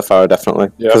Zen for the Pharah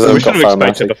definitely. Yeah, we should have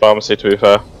expected the pharmacy to be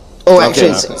fair. Oh,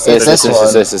 actually, it's this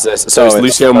one. So it's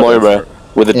Lucio Moira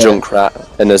with a Junkrat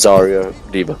and a Zarya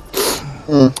Diva.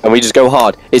 And we just go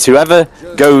hard. It's whoever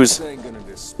goes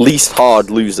least hard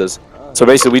loses. So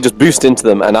basically we just boost into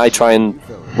them and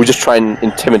we just try and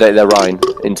intimidate their Rhine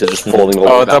into just falling over.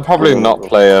 Oh, they'll probably not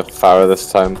play a Pharah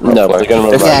this time. No, but they're gonna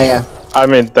run Yeah. I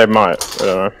mean, they might. I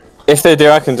don't know. If they do,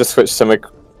 I can just switch to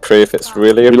McCree if it's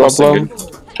really a problem.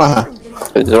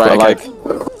 It's right, like,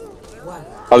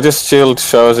 I'll just shield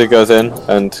Show as he goes in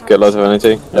and get loads of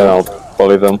energy, and I'll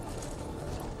bully them.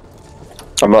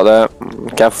 I'm not there.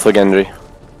 Careful for Gendry.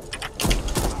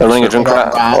 They're running a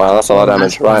Junkrat. Wow, that's a lot of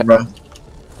damage. Right.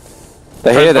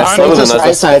 They're here, they're slower than us.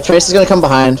 Right side. Trace is gonna come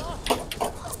behind.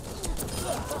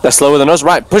 They're slower than us.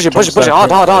 Right, push it, push it, push it.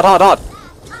 Hard.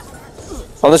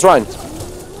 On this Rhine.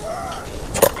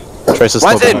 Trace is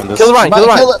Ryan's still in. behind us. Kill the Rhine, kill the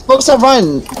Rhine. Focus on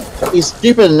Ryan. He's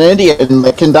stupid and an idiot and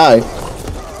like, can die.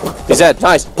 He's dead.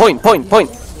 Nice. Point. Play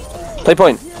point.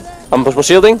 I'm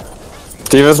shielding.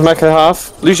 Diva's mech at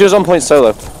half. Lucio's on point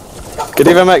solo. Get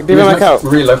Diva mech out.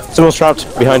 Reload. Someone's trapped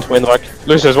behind, way in the back.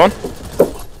 Lucio's one.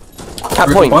 Cat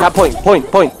point.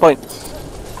 Point.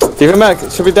 Diva mech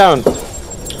should be down.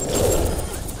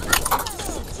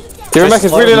 Diva mech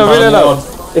is really low.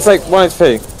 It's like 1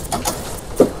 HP.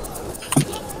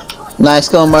 Nice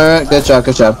kill, Moira. Good job.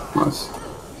 Nice.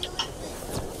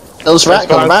 Those rat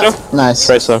coming back. Nice.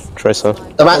 Tracer.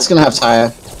 The rat's gonna have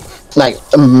tire. Like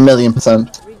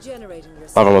 1,000,000%.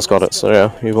 I've almost got it, so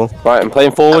yeah, you will. Right, I'm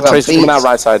playing forward. Tracer's coming out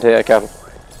right side here. Careful.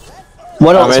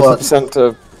 What I'm else? 80%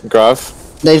 to Grav.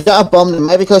 They've got a bomb. They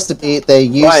might be close to beat. They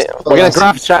use. Right, we're gonna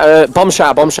grab bomb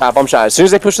shatter. As soon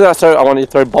as they push through that throat, I want you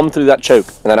to throw a bomb through that choke,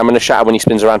 and then I'm gonna shatter when he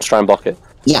spins around to try and block it.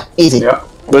 Yeah, easy. Yeah.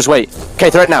 Just wait.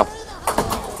 Okay, throw it now.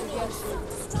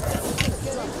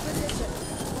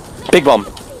 Big bomb.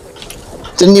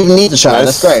 Didn't even need the shot.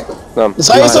 Nice. That's great. No.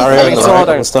 Zarya's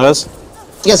on the stairs.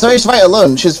 Yeah, Zarya's right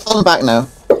alone. She's falling back now.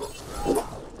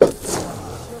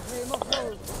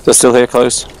 They're still here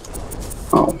close.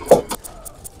 Oh.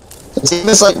 See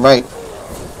this like right.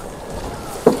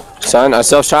 Sign, I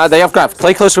still shot. They have grab.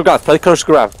 Play close for grab.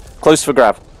 Close for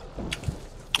grab.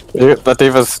 That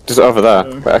Diva's just over there.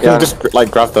 But I can just like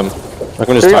grab them. I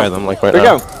can just tire them like right Here we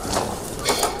now. go.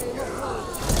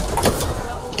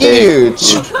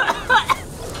 Huge.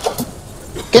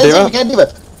 Get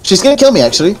Diva. She's gonna kill me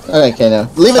actually. Okay, now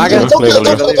leave it.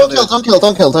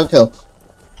 Don't kill.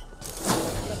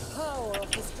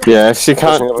 Yeah, if she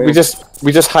can't,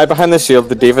 we just hide behind the shield.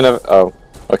 The Diva never. Oh,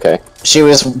 okay. She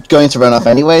was going to run off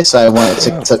anyway, so I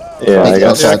wanted to Yeah, make I it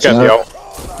guess. outside, Get you the know? ult.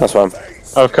 That's fine.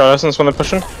 Of coalescence when they're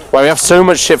pushing. Well, we have so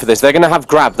much shit for this. They're gonna have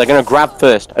grab. They're gonna grab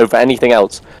first over anything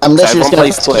else. I'm literally just everyone gonna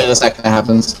plays split the second it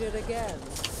happens.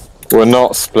 We're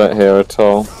not split here at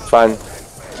all. Fine.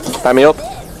 Back me up.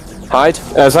 Hide.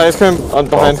 Zaya's coming on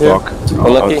behind here.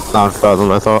 Unlucky. Down further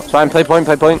than I thought. Fine. Play point.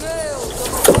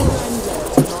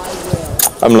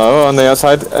 I'm low on the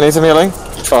outside. I need some healing.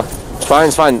 Fuck.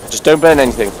 It's fine. Just don't burn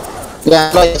anything. Yeah,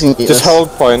 I'm not using Just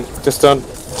hold point. Just don't.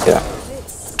 Yeah.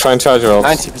 Try and charge your ult.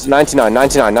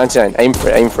 99. Aim for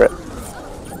it.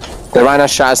 The Rhino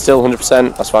shatter still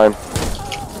 100%. That's fine.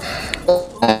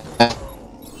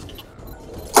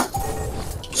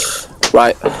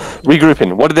 Right.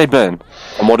 Regrouping. What do they burn?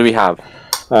 And what do we have?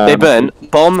 They burn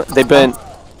bomb. They burn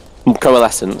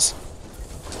coalescence.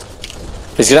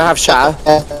 He's gonna have shatter.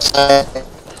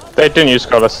 They didn't use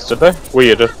coalescence, did they?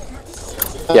 We did.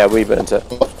 Yeah, we burnt it.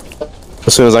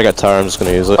 As soon as I get tired, I'm just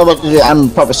gonna use it. Oh, look, yeah, I'm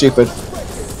probably stupid.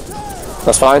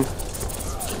 That's fine.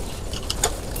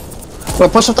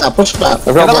 Wait, push up that, push up that.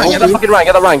 Get that Ryan, get that fucking Ryan,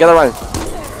 get that Ryan, get that Ryan.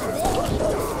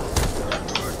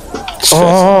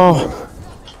 Oh!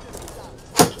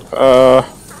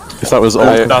 If that was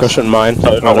all concussion mine, I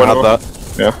would have had that.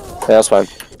 Yeah. Yeah, that's fine.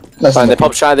 That's Fine, they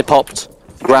popped shy, they popped.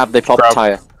 Grab, they popped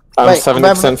tire. I'm Right,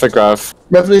 70% for Grav.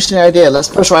 Revolutionary idea, let's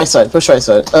push right side, up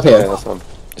Yeah, here. that's fine.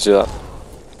 Let's do that.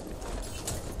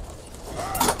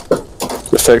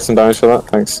 Just take some damage for that,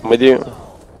 thanks. I'm with you.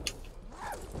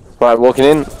 Right, walking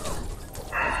in.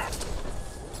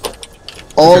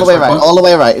 All the way right, all the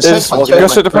way right. Go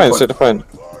straight to point, straight to point.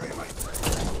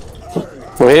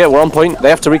 We're here, we're on point. They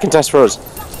have to recontest for us.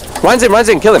 Ryan's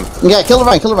in, kill him. Yeah, kill the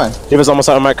Ryan, kill the Ryan. He was almost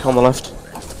out of mech on the left.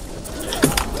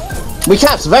 We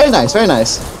capped, very nice, very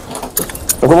nice.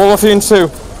 I've got one more for you in 2.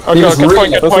 Oh god, good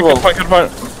point, good point, good point, good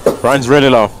point. Ryan's really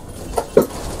low.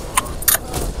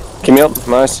 Keep me up,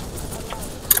 nice.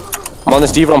 I'm on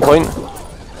this diva on point.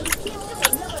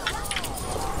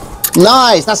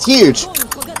 Nice, that's huge.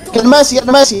 Get the mercy, get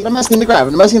the mercy, get the mercy in the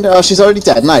grab, the mercy in the, oh, she's already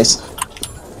dead, nice.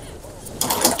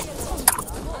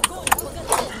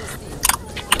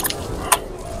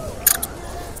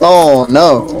 Oh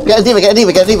no. Get a diva, get a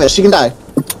diva, get a diva, she can die.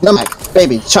 No mech,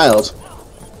 baby, child.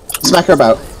 Smack her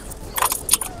about.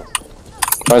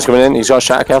 Ryan's coming in, he's got a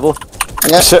shatter, careful.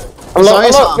 Yeah. Shit. I'm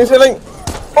Sorry, low, he's healing.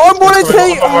 Oh, I'm 1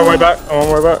 HP! I'm on my way back, I'm on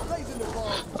my way back.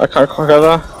 I can't quite go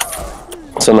there.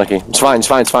 It's unlucky. It's fine, it's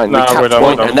fine, it's fine. No, we capped we're done,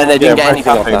 point, we're done. and then they didn't get we're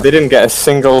anything off capping. that. They didn't get a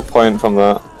single point from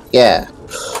that. Yeah.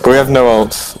 But we have no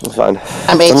ults. It's fine.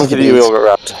 I'm 80 Unlucky that you all got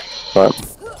wrapped. Right.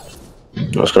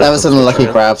 That was an unlucky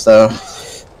grab though.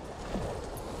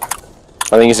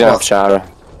 I think he's gonna have Shara.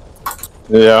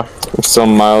 Yeah. I'm still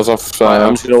miles off Right,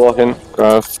 I'm just gonna walk in.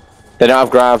 Grav. They don't have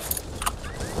grab.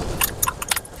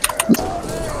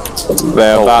 They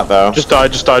have that though. Just die,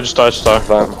 just die, just die, just die.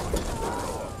 Fine.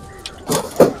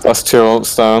 That's 2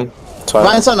 ults down. It's fine.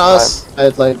 Ryan's on us.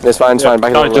 I'd like. It's fine, it's fine.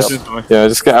 Back Die, in the just wheel. die. Yeah,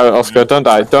 just get out, Oscar. Don't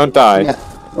die, don't die. Yeah.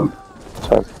 It's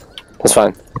fine. That's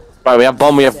fine. Right, we have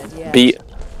bomb, we have beat.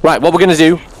 Right, what we're gonna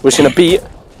do, we're just gonna beat,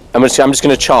 and I'm just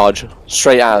gonna charge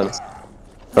straight at them.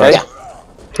 Okay? Yeah.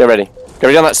 Get ready. Get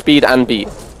ready on that speed and beat.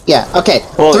 Yeah, okay.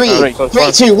 Well, 3,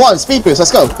 2, 1, speed boost,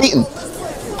 let's go. Beaten.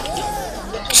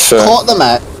 Sure. Caught the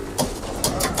mat.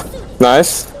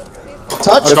 Nice.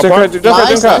 Touch. Just Nice, don't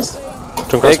crash. nice.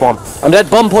 Junkrat's one. I'm dead.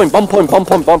 Bomb point, bomb point, bomb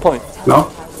point, bomb point.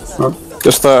 No?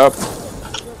 Just up.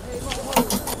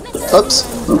 Oops.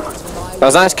 That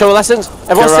was nice. Coalescence.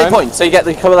 Everyone stay Ryan. point, so you get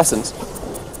the coalescence.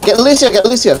 Get Alicia, get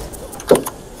Alicia.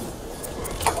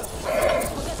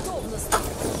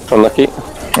 Unlucky.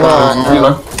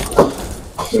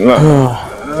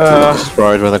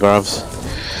 Destroyed with the grabs.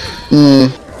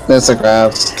 There's the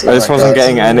grabs. I just wasn't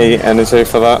getting any energy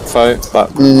for that fight. That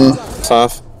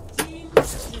stuff.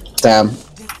 Damn.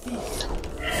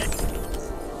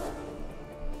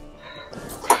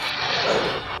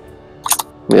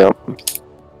 Yeah.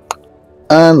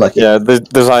 Unlucky. Yeah, the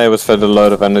Desire was fed a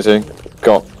load of energy.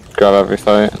 Got grab every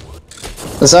fight.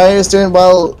 The Zaire is doing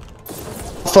well.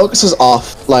 Focus was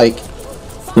off. Like,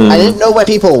 I didn't know where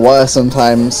people were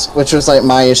sometimes, which was like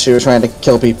my issue trying to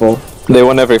kill people. They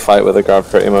won every fight with a grab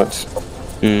pretty much.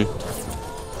 The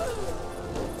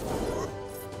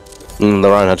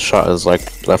Ryan had shatters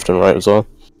like left and right as well.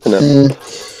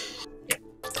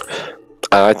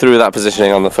 I threw that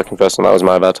positioning on the fucking first one. That was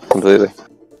my bad, completely.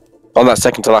 On that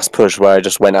second to last push where I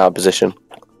just went out of position.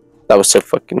 That was so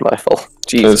fucking my fault.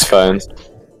 Jesus. It's fine.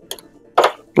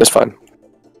 It's fine.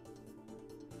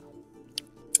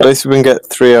 At least we can get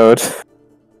 3-0'd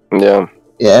Yeah.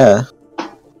 Yeah.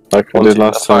 like we did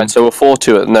last That's time. fine. So we're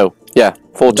 4-2 at no. Yeah,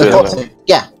 4-2.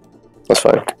 Yeah. That's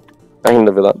fine. I can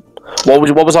live with that.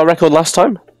 What was our record last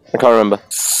time? I can't remember.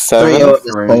 7. 3-0 at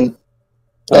this point.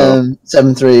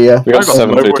 7-3, yeah. We I got got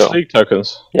 7 Overwatch total. League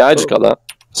tokens. Yeah, I just got that.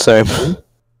 Same.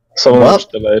 Someone What? was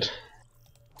delayed.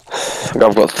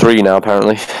 I've got 3 now,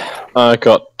 apparently. I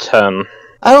got 10.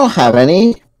 I don't have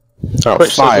any. Oh,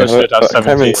 Twitch says 5. listed I at can't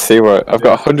 17. even see where I've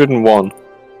got 101.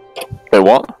 Wait,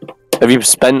 what? Have you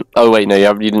spent? Oh wait, no,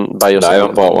 you didn't buy No, yourself. I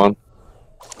haven't bought one.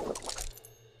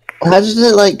 How did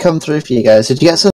it like come through for you guys? Did you get some